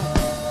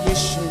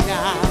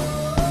 Yeshua,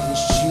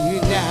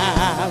 Yeshua,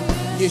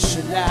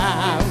 Yeshua,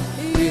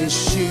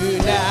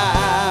 Yeshua,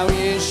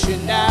 Yeshua,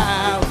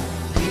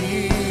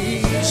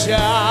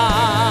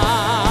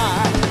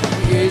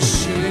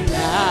 Yeshua,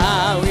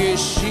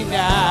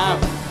 Yeshua,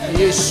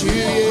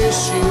 Yeshua,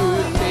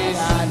 Yeshua,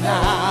 Tera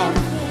naam,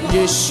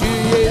 Yeshua,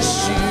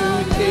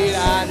 Yeshua,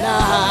 Tera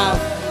naam.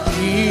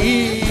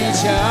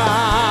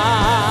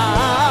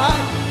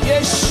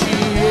 Yeshu,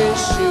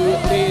 Yeshu,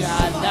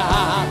 Tera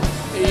naam.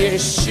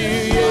 Yeshu,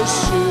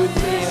 Yeshu,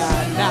 Tera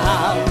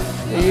naam.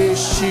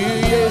 Yeshu,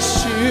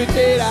 Yeshu,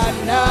 Tera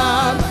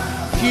naam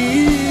ki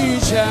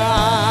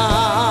jai.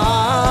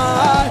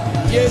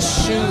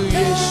 Yeshu,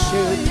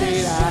 Yeshu,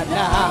 Tera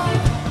naam.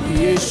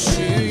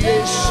 Yeshu,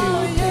 Yeshu,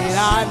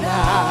 Tera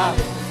naam.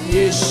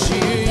 Yeshu,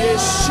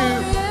 Yeshu,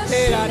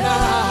 Tera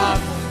naam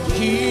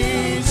ki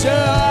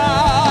jai.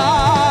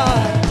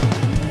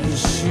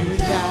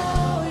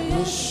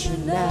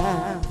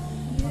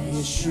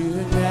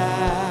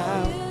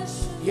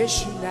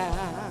 Yeshua,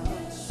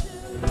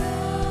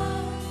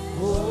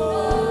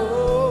 oh,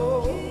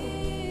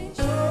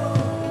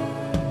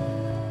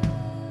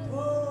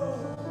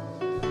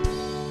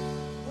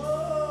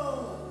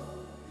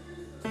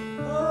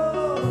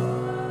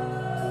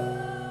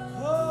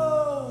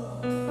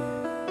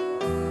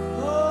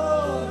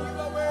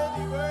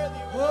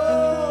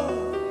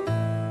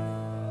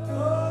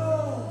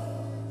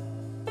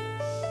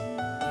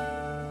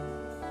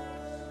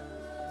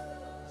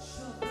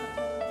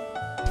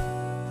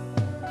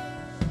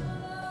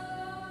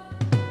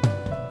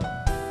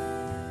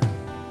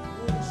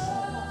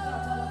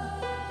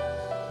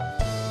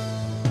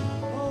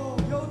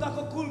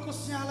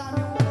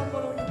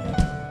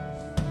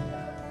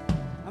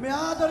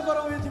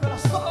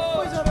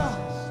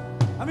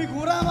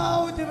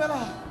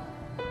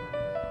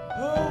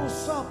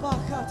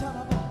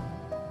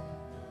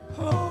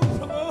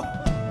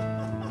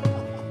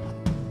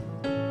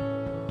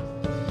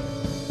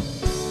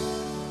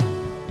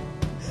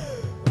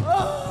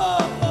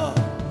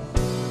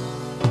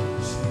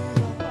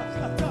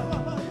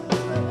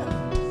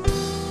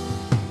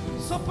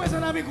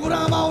 हामी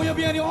गुरामा आऊ यो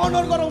बिहानी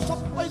honour गरौँ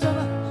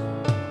सबैजना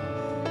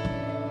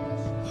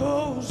हो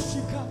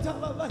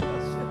सिकातालाई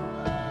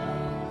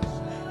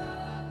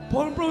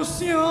परमप्रभु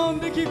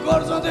सिंहदेखि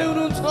गर्जदै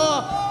हुनुहुन्छ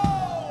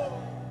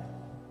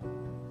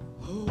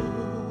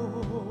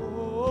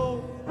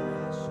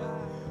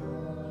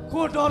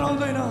को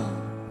डराउँदैन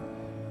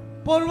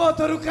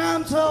पर्वतहरू काम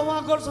छ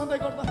उहाँ गर्छदै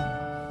गर्दा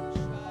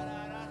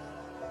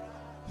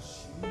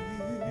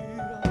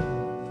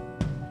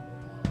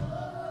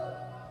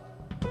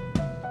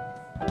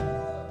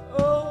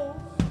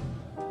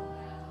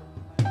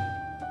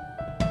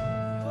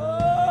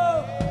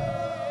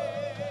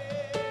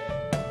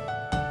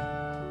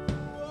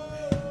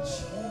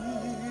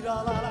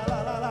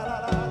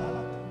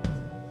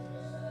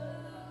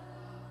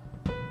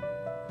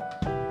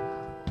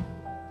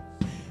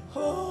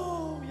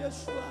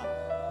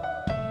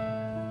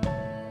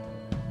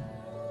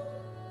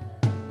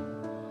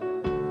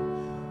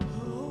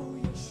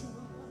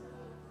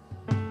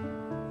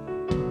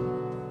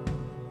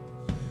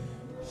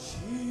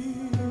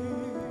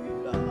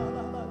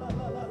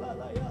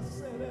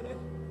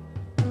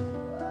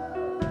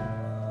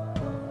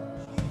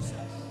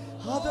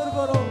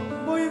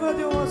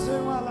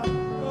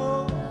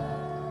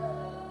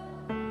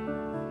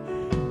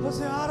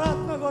चाहिँ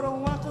आराधना गरौँ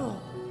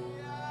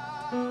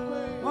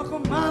उहाँको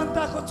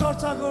महानताको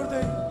चर्चा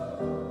गर्दै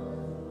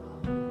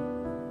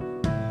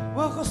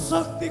उहाँको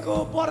शक्तिको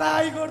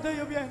बढाइ गर्दै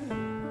यो बिहानी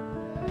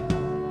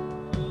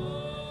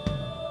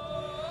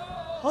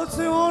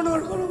अझै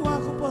अनर गरौँ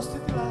उहाँको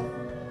उपस्थितिलाई।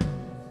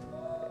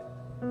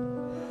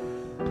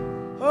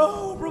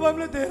 प्रभु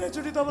हामीले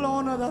धेरैचोटि तपाईँलाई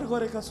अनादर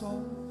गरेका छौँ।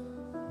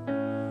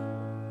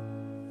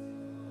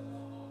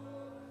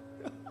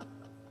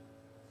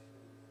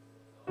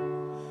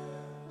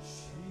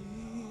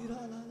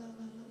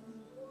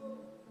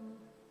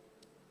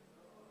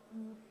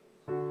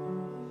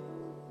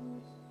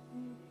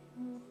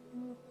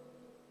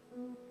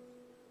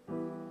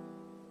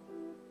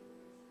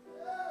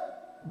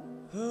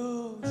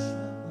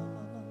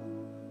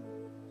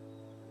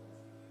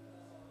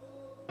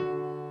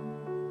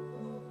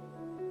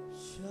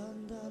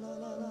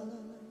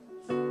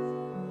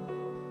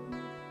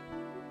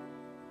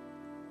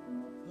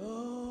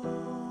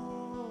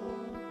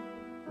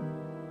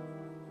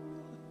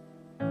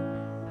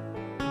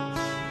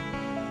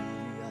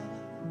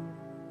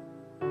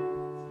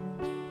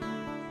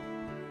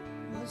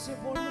 से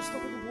बोल्नुहोस्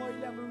तपाईँको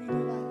भयले हाम्रो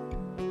हृदयलाई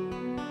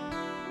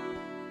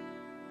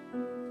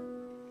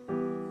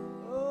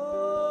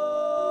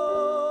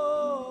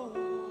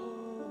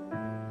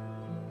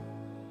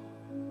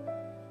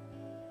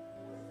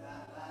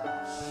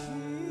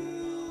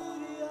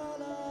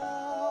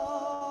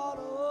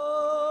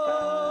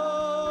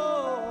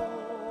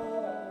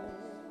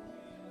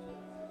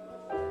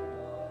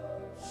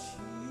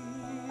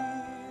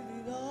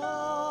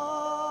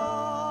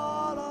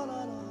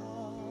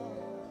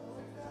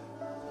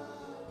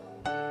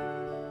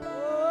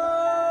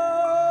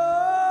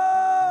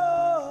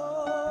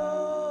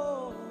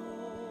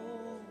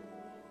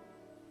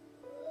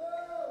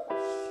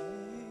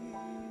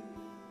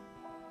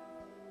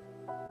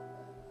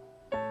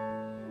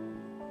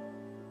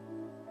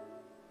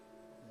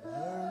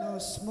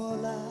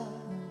मलाई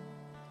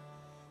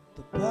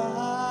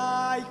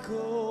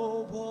तपाईँको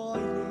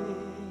भयले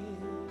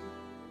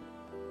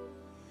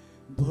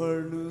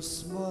भर्नुहोस्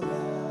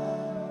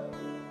मलाई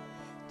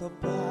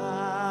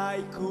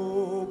तपाईँको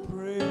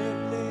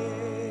प्रेमले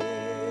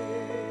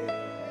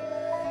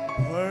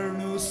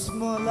भर्नुहोस्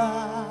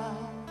मलाई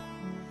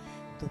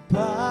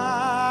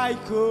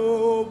तपाईँको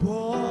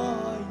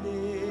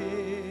भयले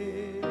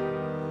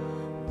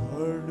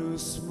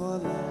भर्नुहोस्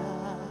मलाई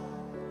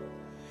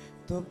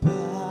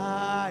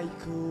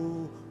तपाईँको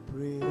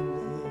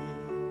प्रेमले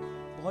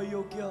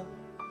भयोग्य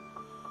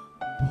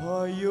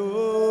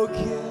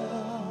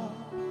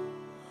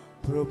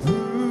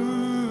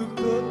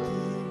प्रभुको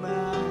तिमा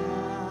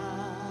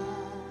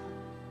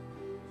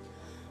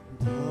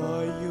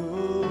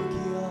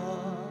भयोग्य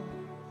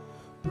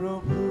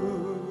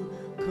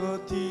प्रभुको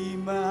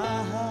तिमा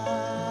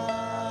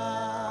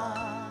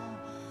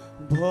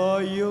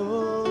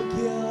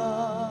भयोग्य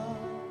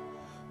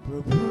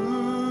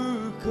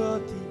प्रभुको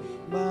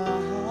तिमा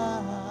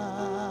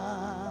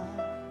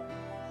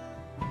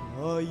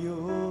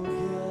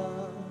भयोग्य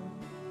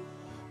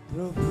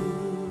प्रभु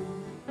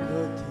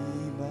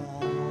कतिमा।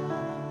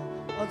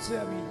 अझै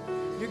हामी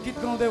यो गीत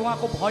गाउँदै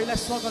उहाँको भयलाई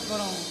स्वागत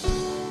गरौँ।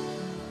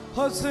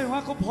 अझै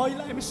उहाँको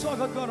भयलाई हामी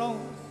स्वागत गरौँ।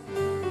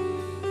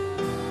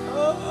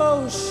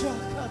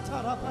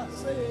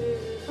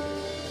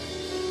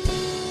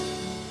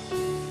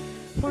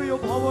 यो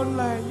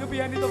भवनलाई यो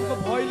बिहानी तपाईँको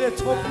भयले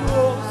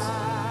छोप्नुहोस्।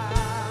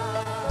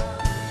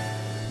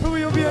 प्रभु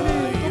यो बिहानी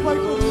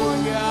तपाईँको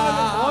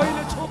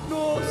भयले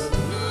छोप्नुहोस्।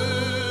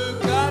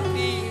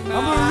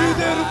 हाम्रो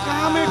हृदयहरू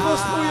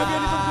कामेकोस् प्रभु यो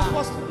बिहानी तपाईँको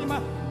उपस्थितिमा।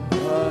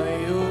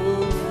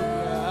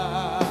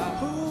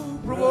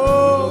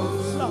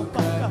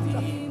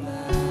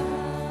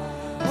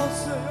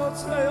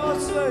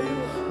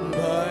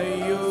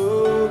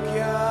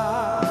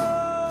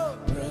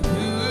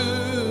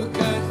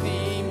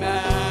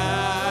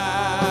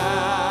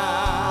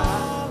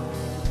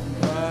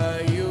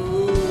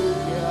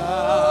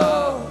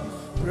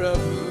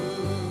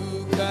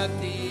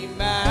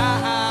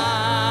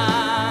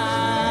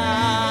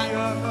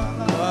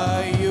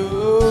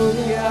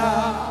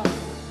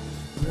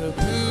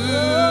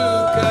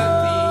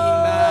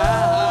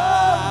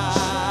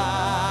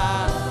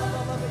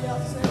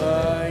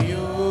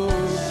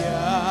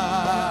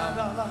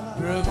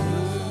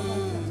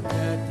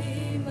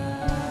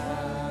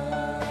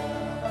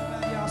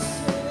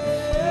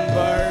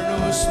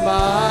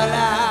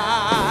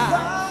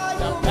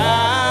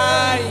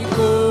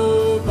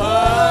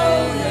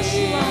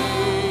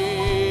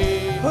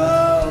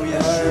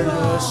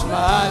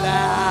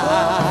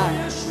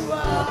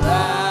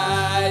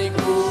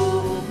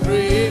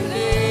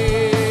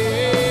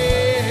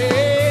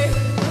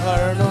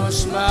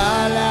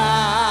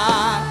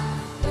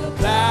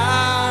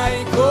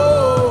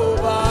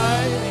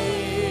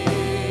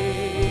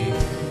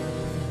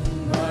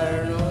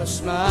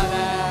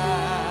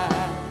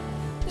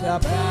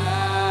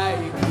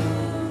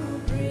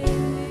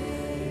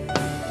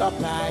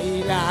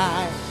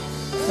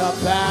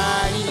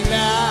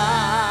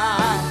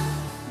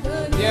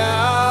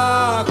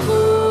 Dunia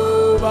ku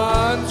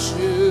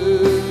भन्छु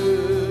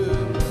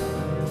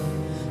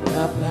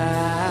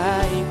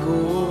तपाईँको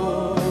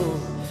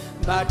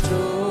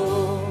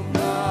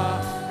बाटोमा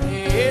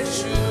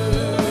हेर्छु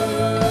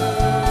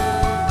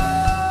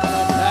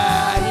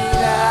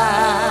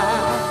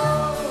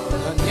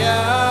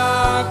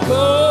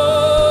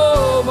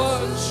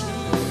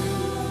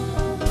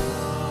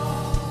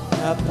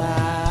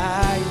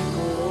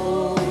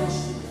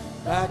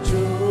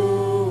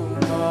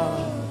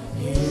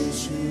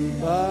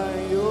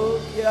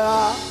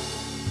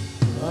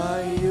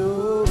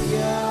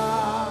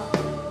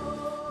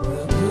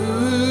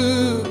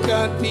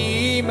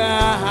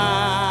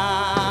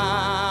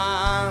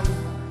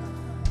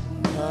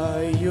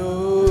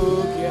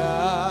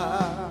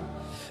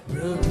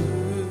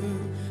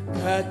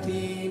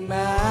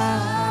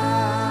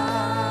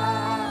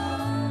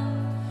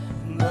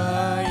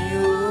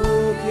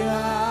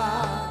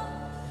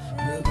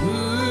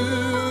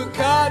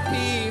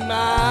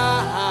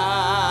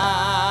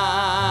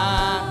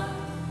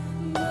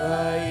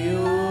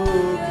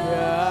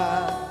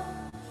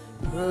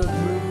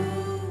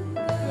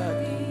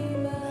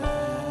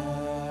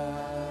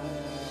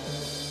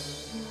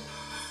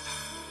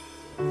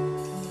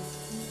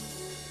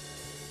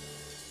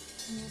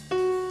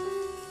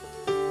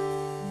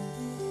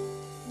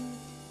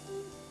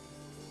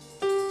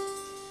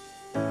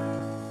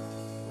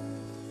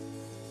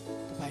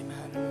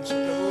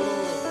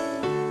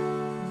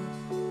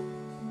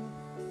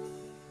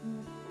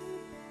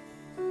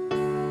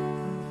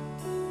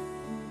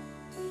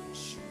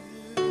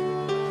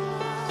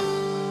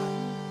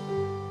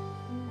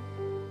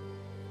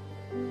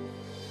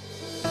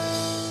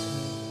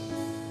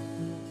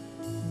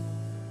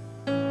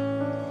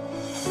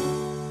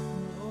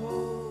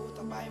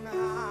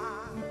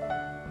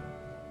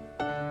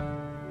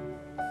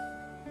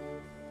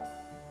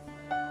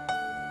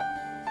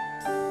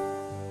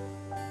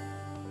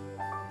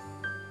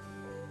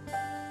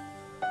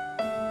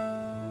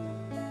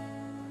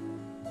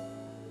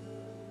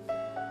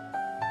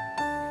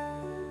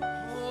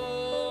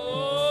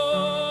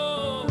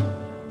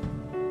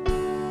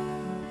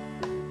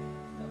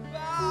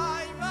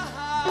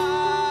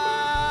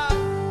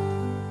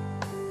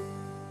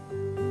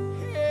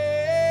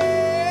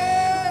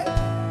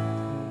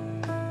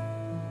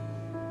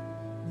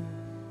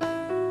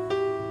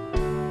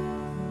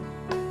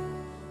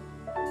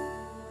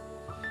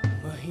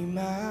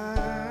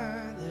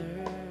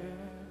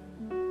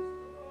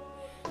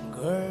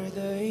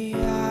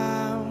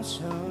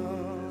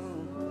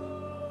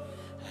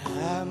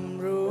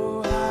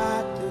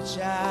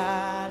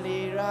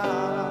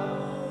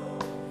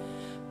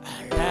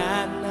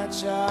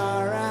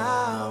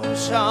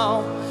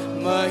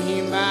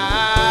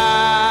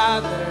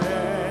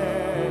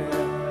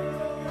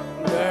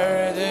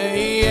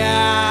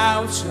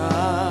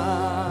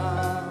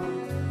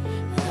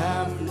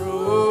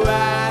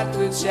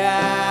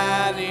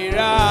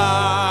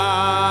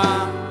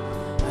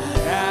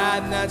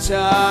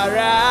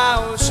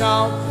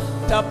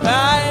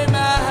तपाईं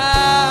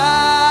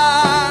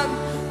महान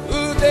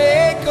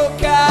उदेको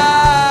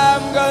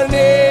काम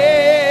गर्ने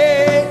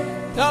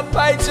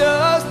तपाईं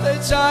जस्तै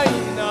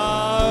छैन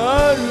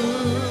अरू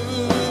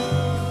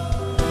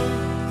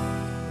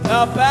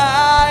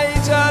तपाईं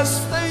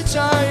जस्तै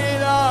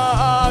छैन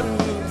अरू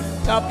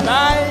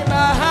तपाईं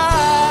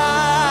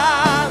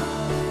महान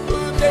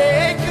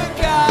उदेको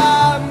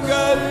काम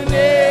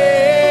गर्ने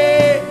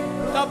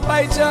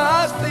तपाईं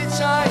जस्तै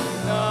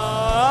छैन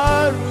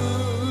अरू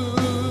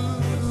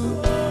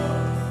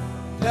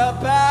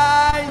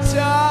तपाईं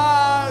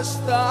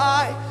जस्तै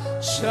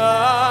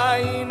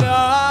छैन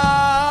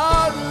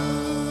अरू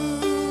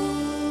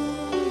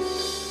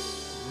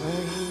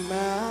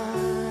महिमा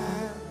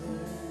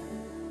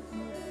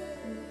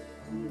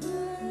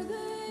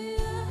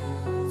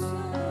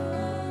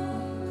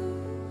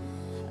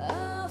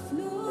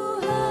आफ्नो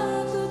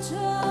हात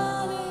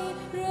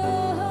उचालेर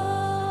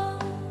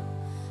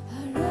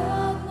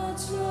आराधना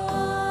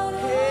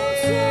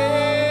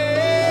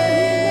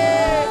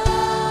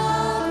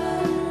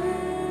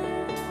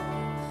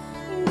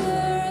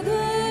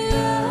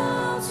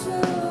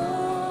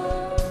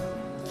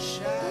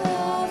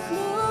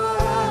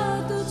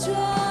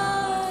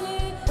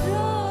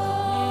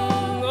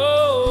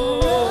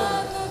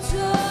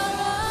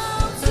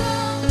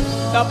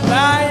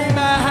तपाईं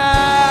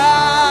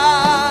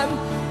महान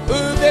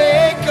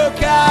उदेको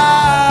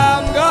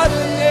काम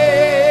गर्ने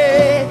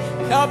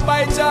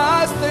तपाईं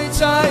जस्तै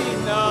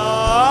छैन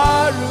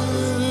अरू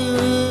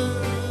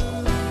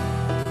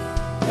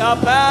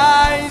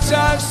तपाईं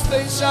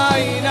जस्तै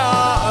छैन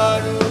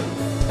अरू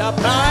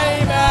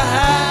तपाईं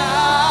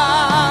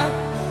महान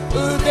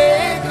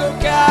उदेको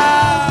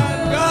काम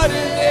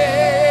गर्ने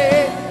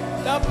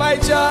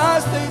तपाईं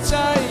जस्तै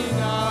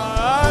छैन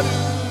अरू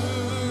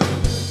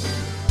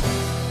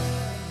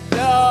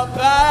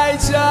तपाईं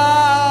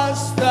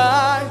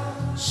जस्तै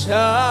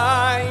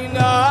छैन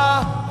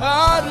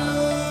अरू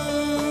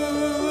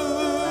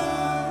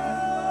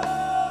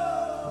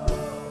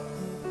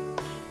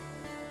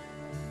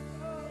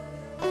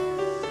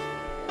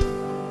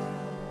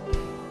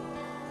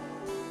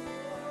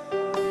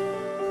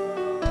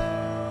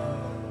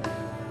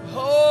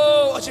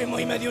अझै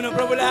महिमा दिउन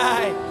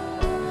प्रभुलाई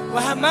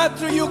उहाँ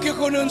मात्र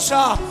योग्यको हुनुहुन्छ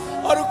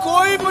अरू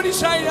कोही पनि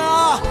छैन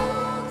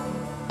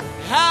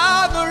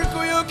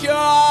आदरको योग्य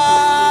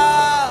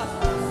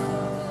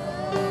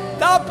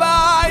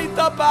तपाईँ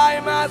तपाईँ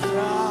मात्र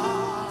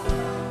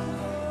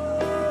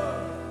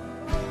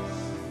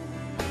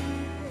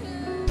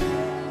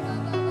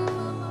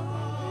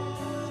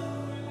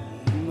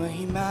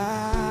महिमा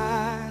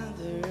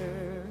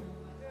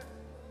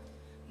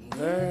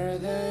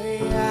गर्दै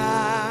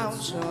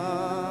आउँछ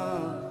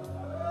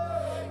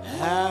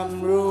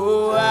हाम्रो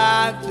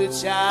हात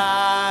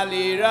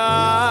चालेर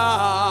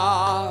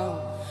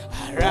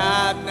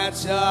आराधना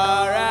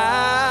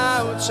चढाउँछौँ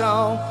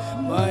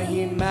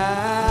महिमा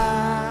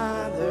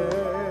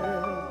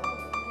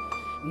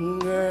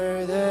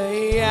गर्दै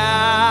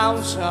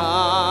आउँछ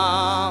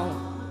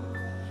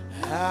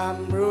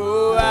हाम्रो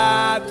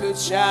हात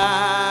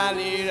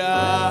चालेर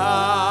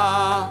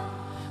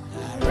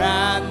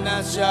आराधना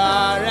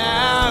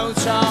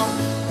चढाउँछौँ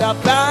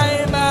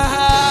तपाईँ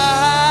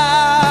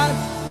महान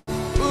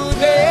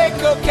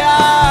उदेको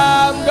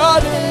काम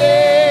गर्ने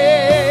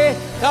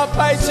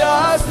तपाईँ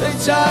जस्तै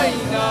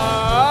छैन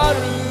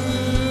अरू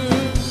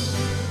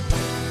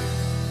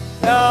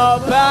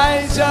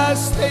तपाईँ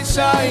जस्तै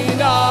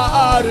छैन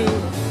अरू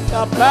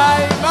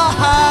तपाईँ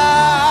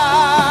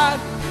महान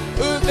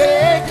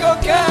उदेको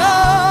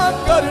काम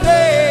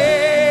गर्ने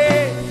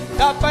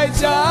तपाईँ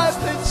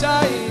जस्तै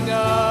छैन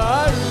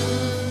अरू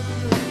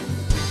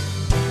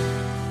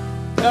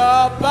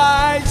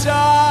तपाईँ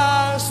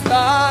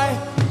जस्तै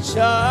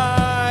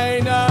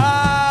छैन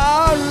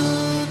अरू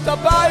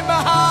तपाईँ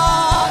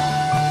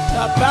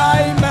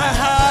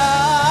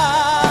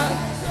महान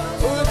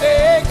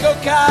उदेको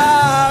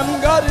काम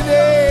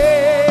गर्ने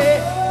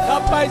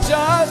तपाईँ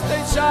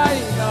जस्तै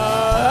छैन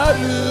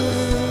अरू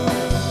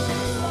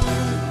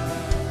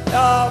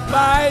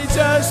तपाईँ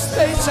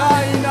जस्तै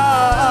छैन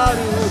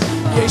अरू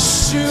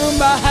येशू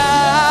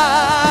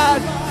महान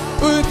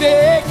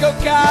उदेको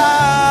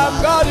काम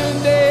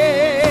गर्ने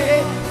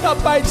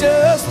तपाईँ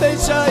जस्तै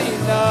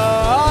छैन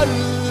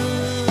अरू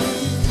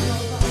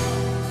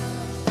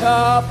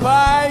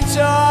तपाईँ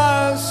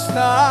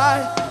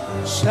जस्तै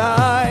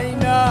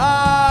छैन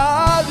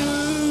अरू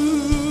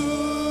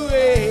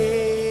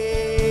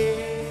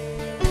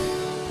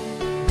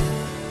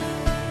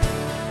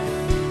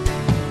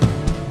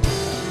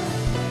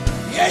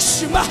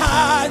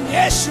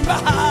येशू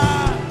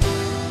महान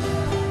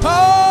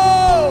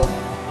oh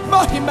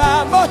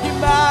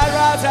महिमा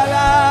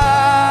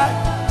राजालाई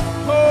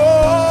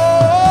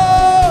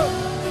oh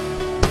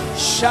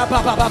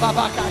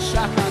shababababaka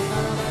shaka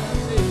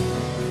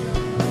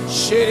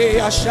shiri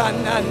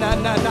ashana na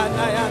na na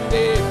na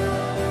yande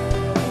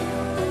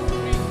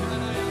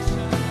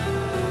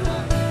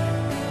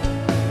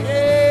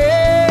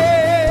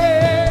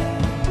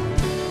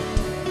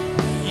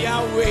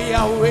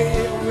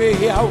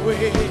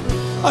Yahweh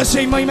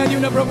अझै महिमा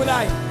दिउन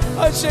प्रभुलाई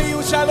अझै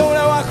उचालौँ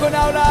उहाँको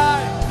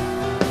नाउँलाई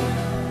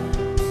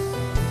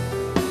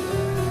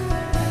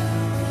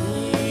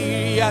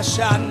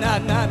Yashana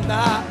na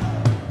na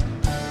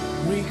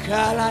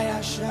Rikala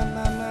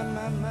yashama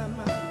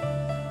mama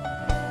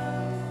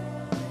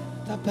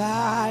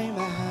Tapai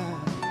maha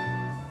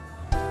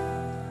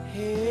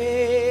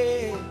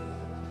Hey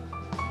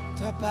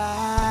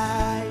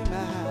Tapai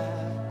maha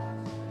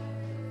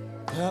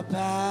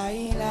Tapai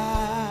la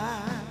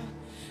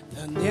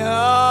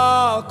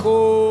धन्यको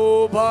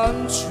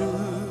भन्छु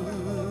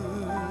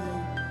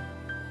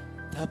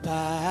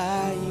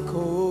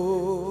तपाईको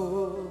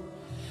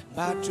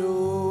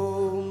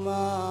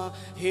बाटोमा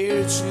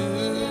हेर्छु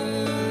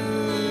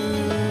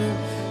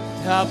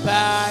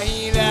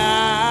तपाईलाई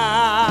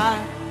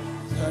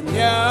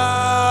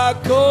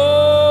धन्यको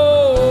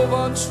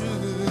भन्छु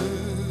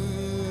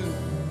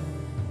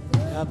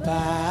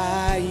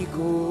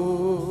तपाईको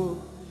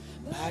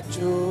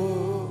बाटोमा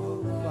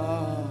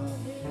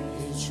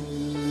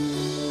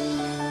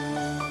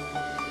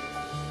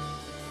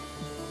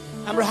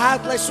हाम्रो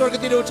हातलाई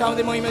स्वर्गतिर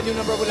उठाउँदै महिमा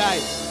दिउन प्रभुलाई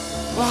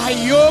उहाँ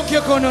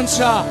योग्यको हुनुहुन्छ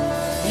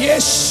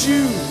येशू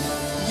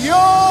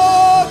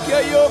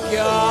योग्य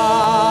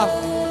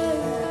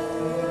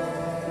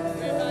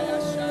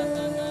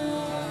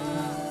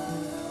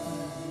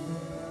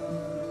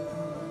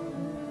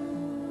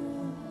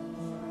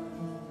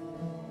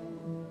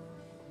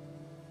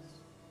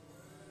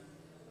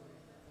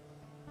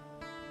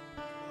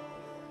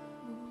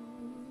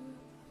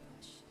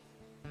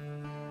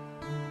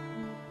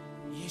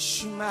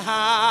येशू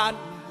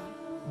महान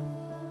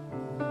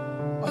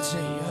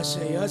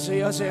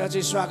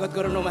अझै स्वागत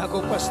गरौँ उहाँको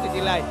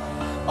उपस्थितिलाई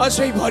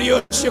अझै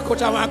भरियोस् यो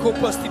कोठा उहाँको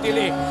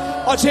उपस्थितिले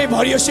अझै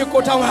भरियोस् यो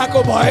कोठा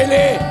उहाँको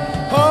भयले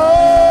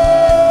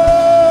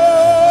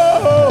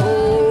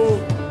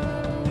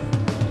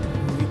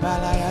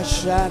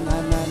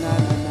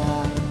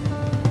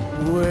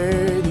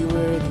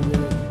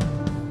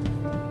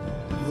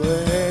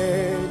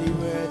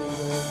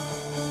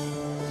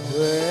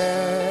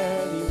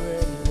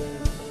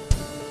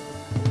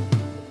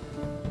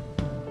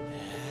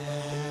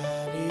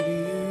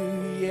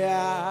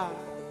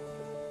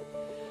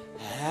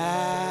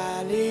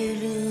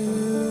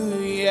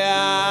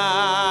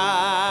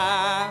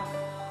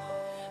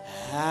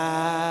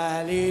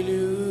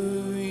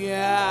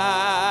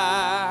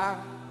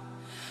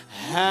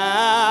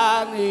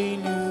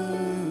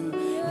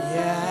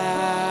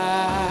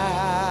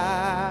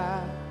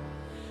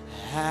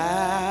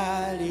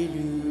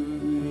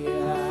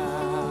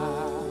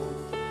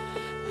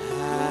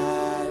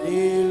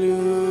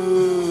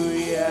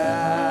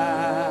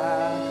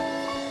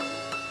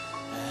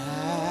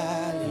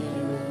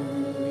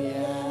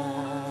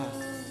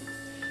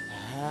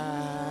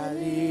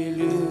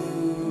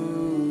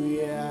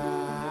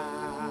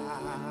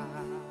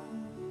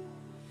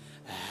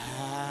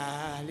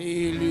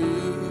Hallelujah.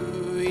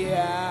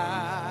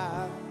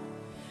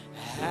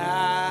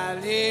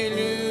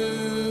 Hallelujah.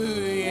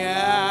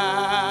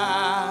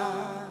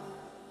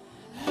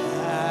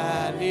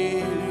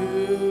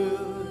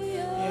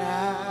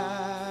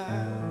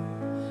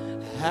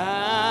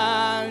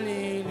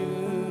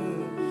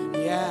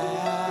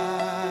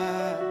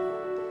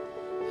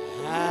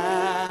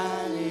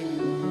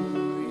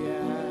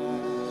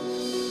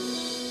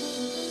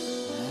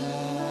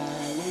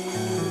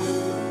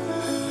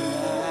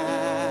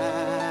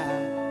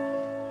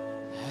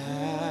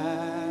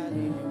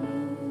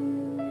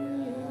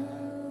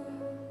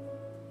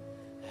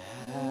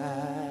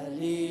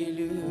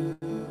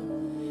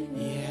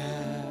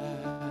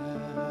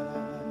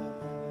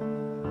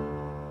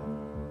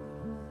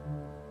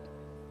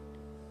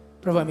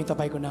 प्रभु हामी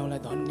तपाईको नामलाई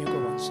धन्यको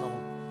भन्छौँ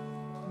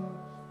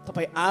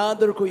तपाई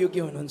आदरको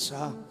योग्य हुनुहुन्छ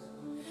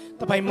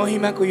तपाई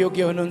महिमाको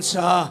योग्य हुनुहुन्छ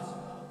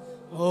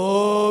ओ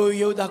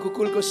यहूदाको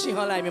कुलको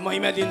सिंहलाई हामी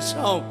महिमा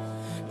दिन्छौँ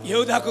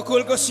यहूदाको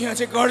कुलको सिंह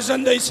चाहिँ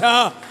गर्जन्दैछ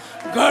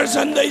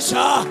गर्जन्दैछ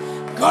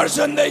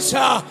गर्जन्दैछ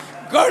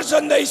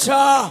गर्जन्दैछ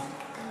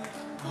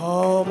हो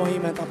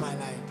महिमा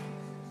तपाईलाई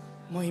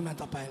महिमा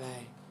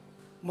तपाईलाई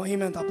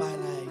महिमा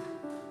तपाईलाई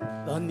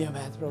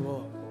धन्यवाद प्रभु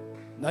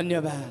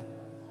धन्यवाद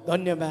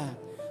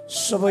धन्यवाद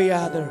सबै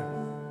आदर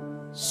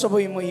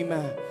सबै महिमा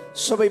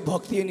सबै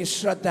भक्ति अनि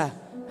श्रद्धा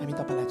हामी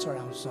तपाईलाई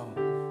चढाउँछौँ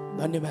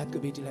धन्यवादको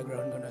बेटीलाई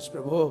ग्रहण गर्नुहोस्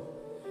प्रभु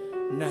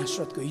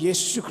नासरतको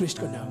येशू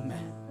ख्रीष्टको नाममा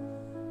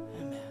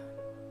आमेन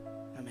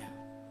आमेन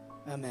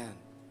आमेन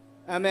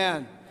आमेन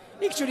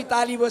एकचोटि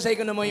ताली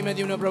बजाइकन महिमा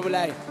दिउन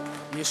प्रभुलाई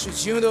येशू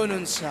जिउँदो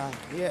हुनुहुन्छ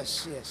यस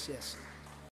यस यस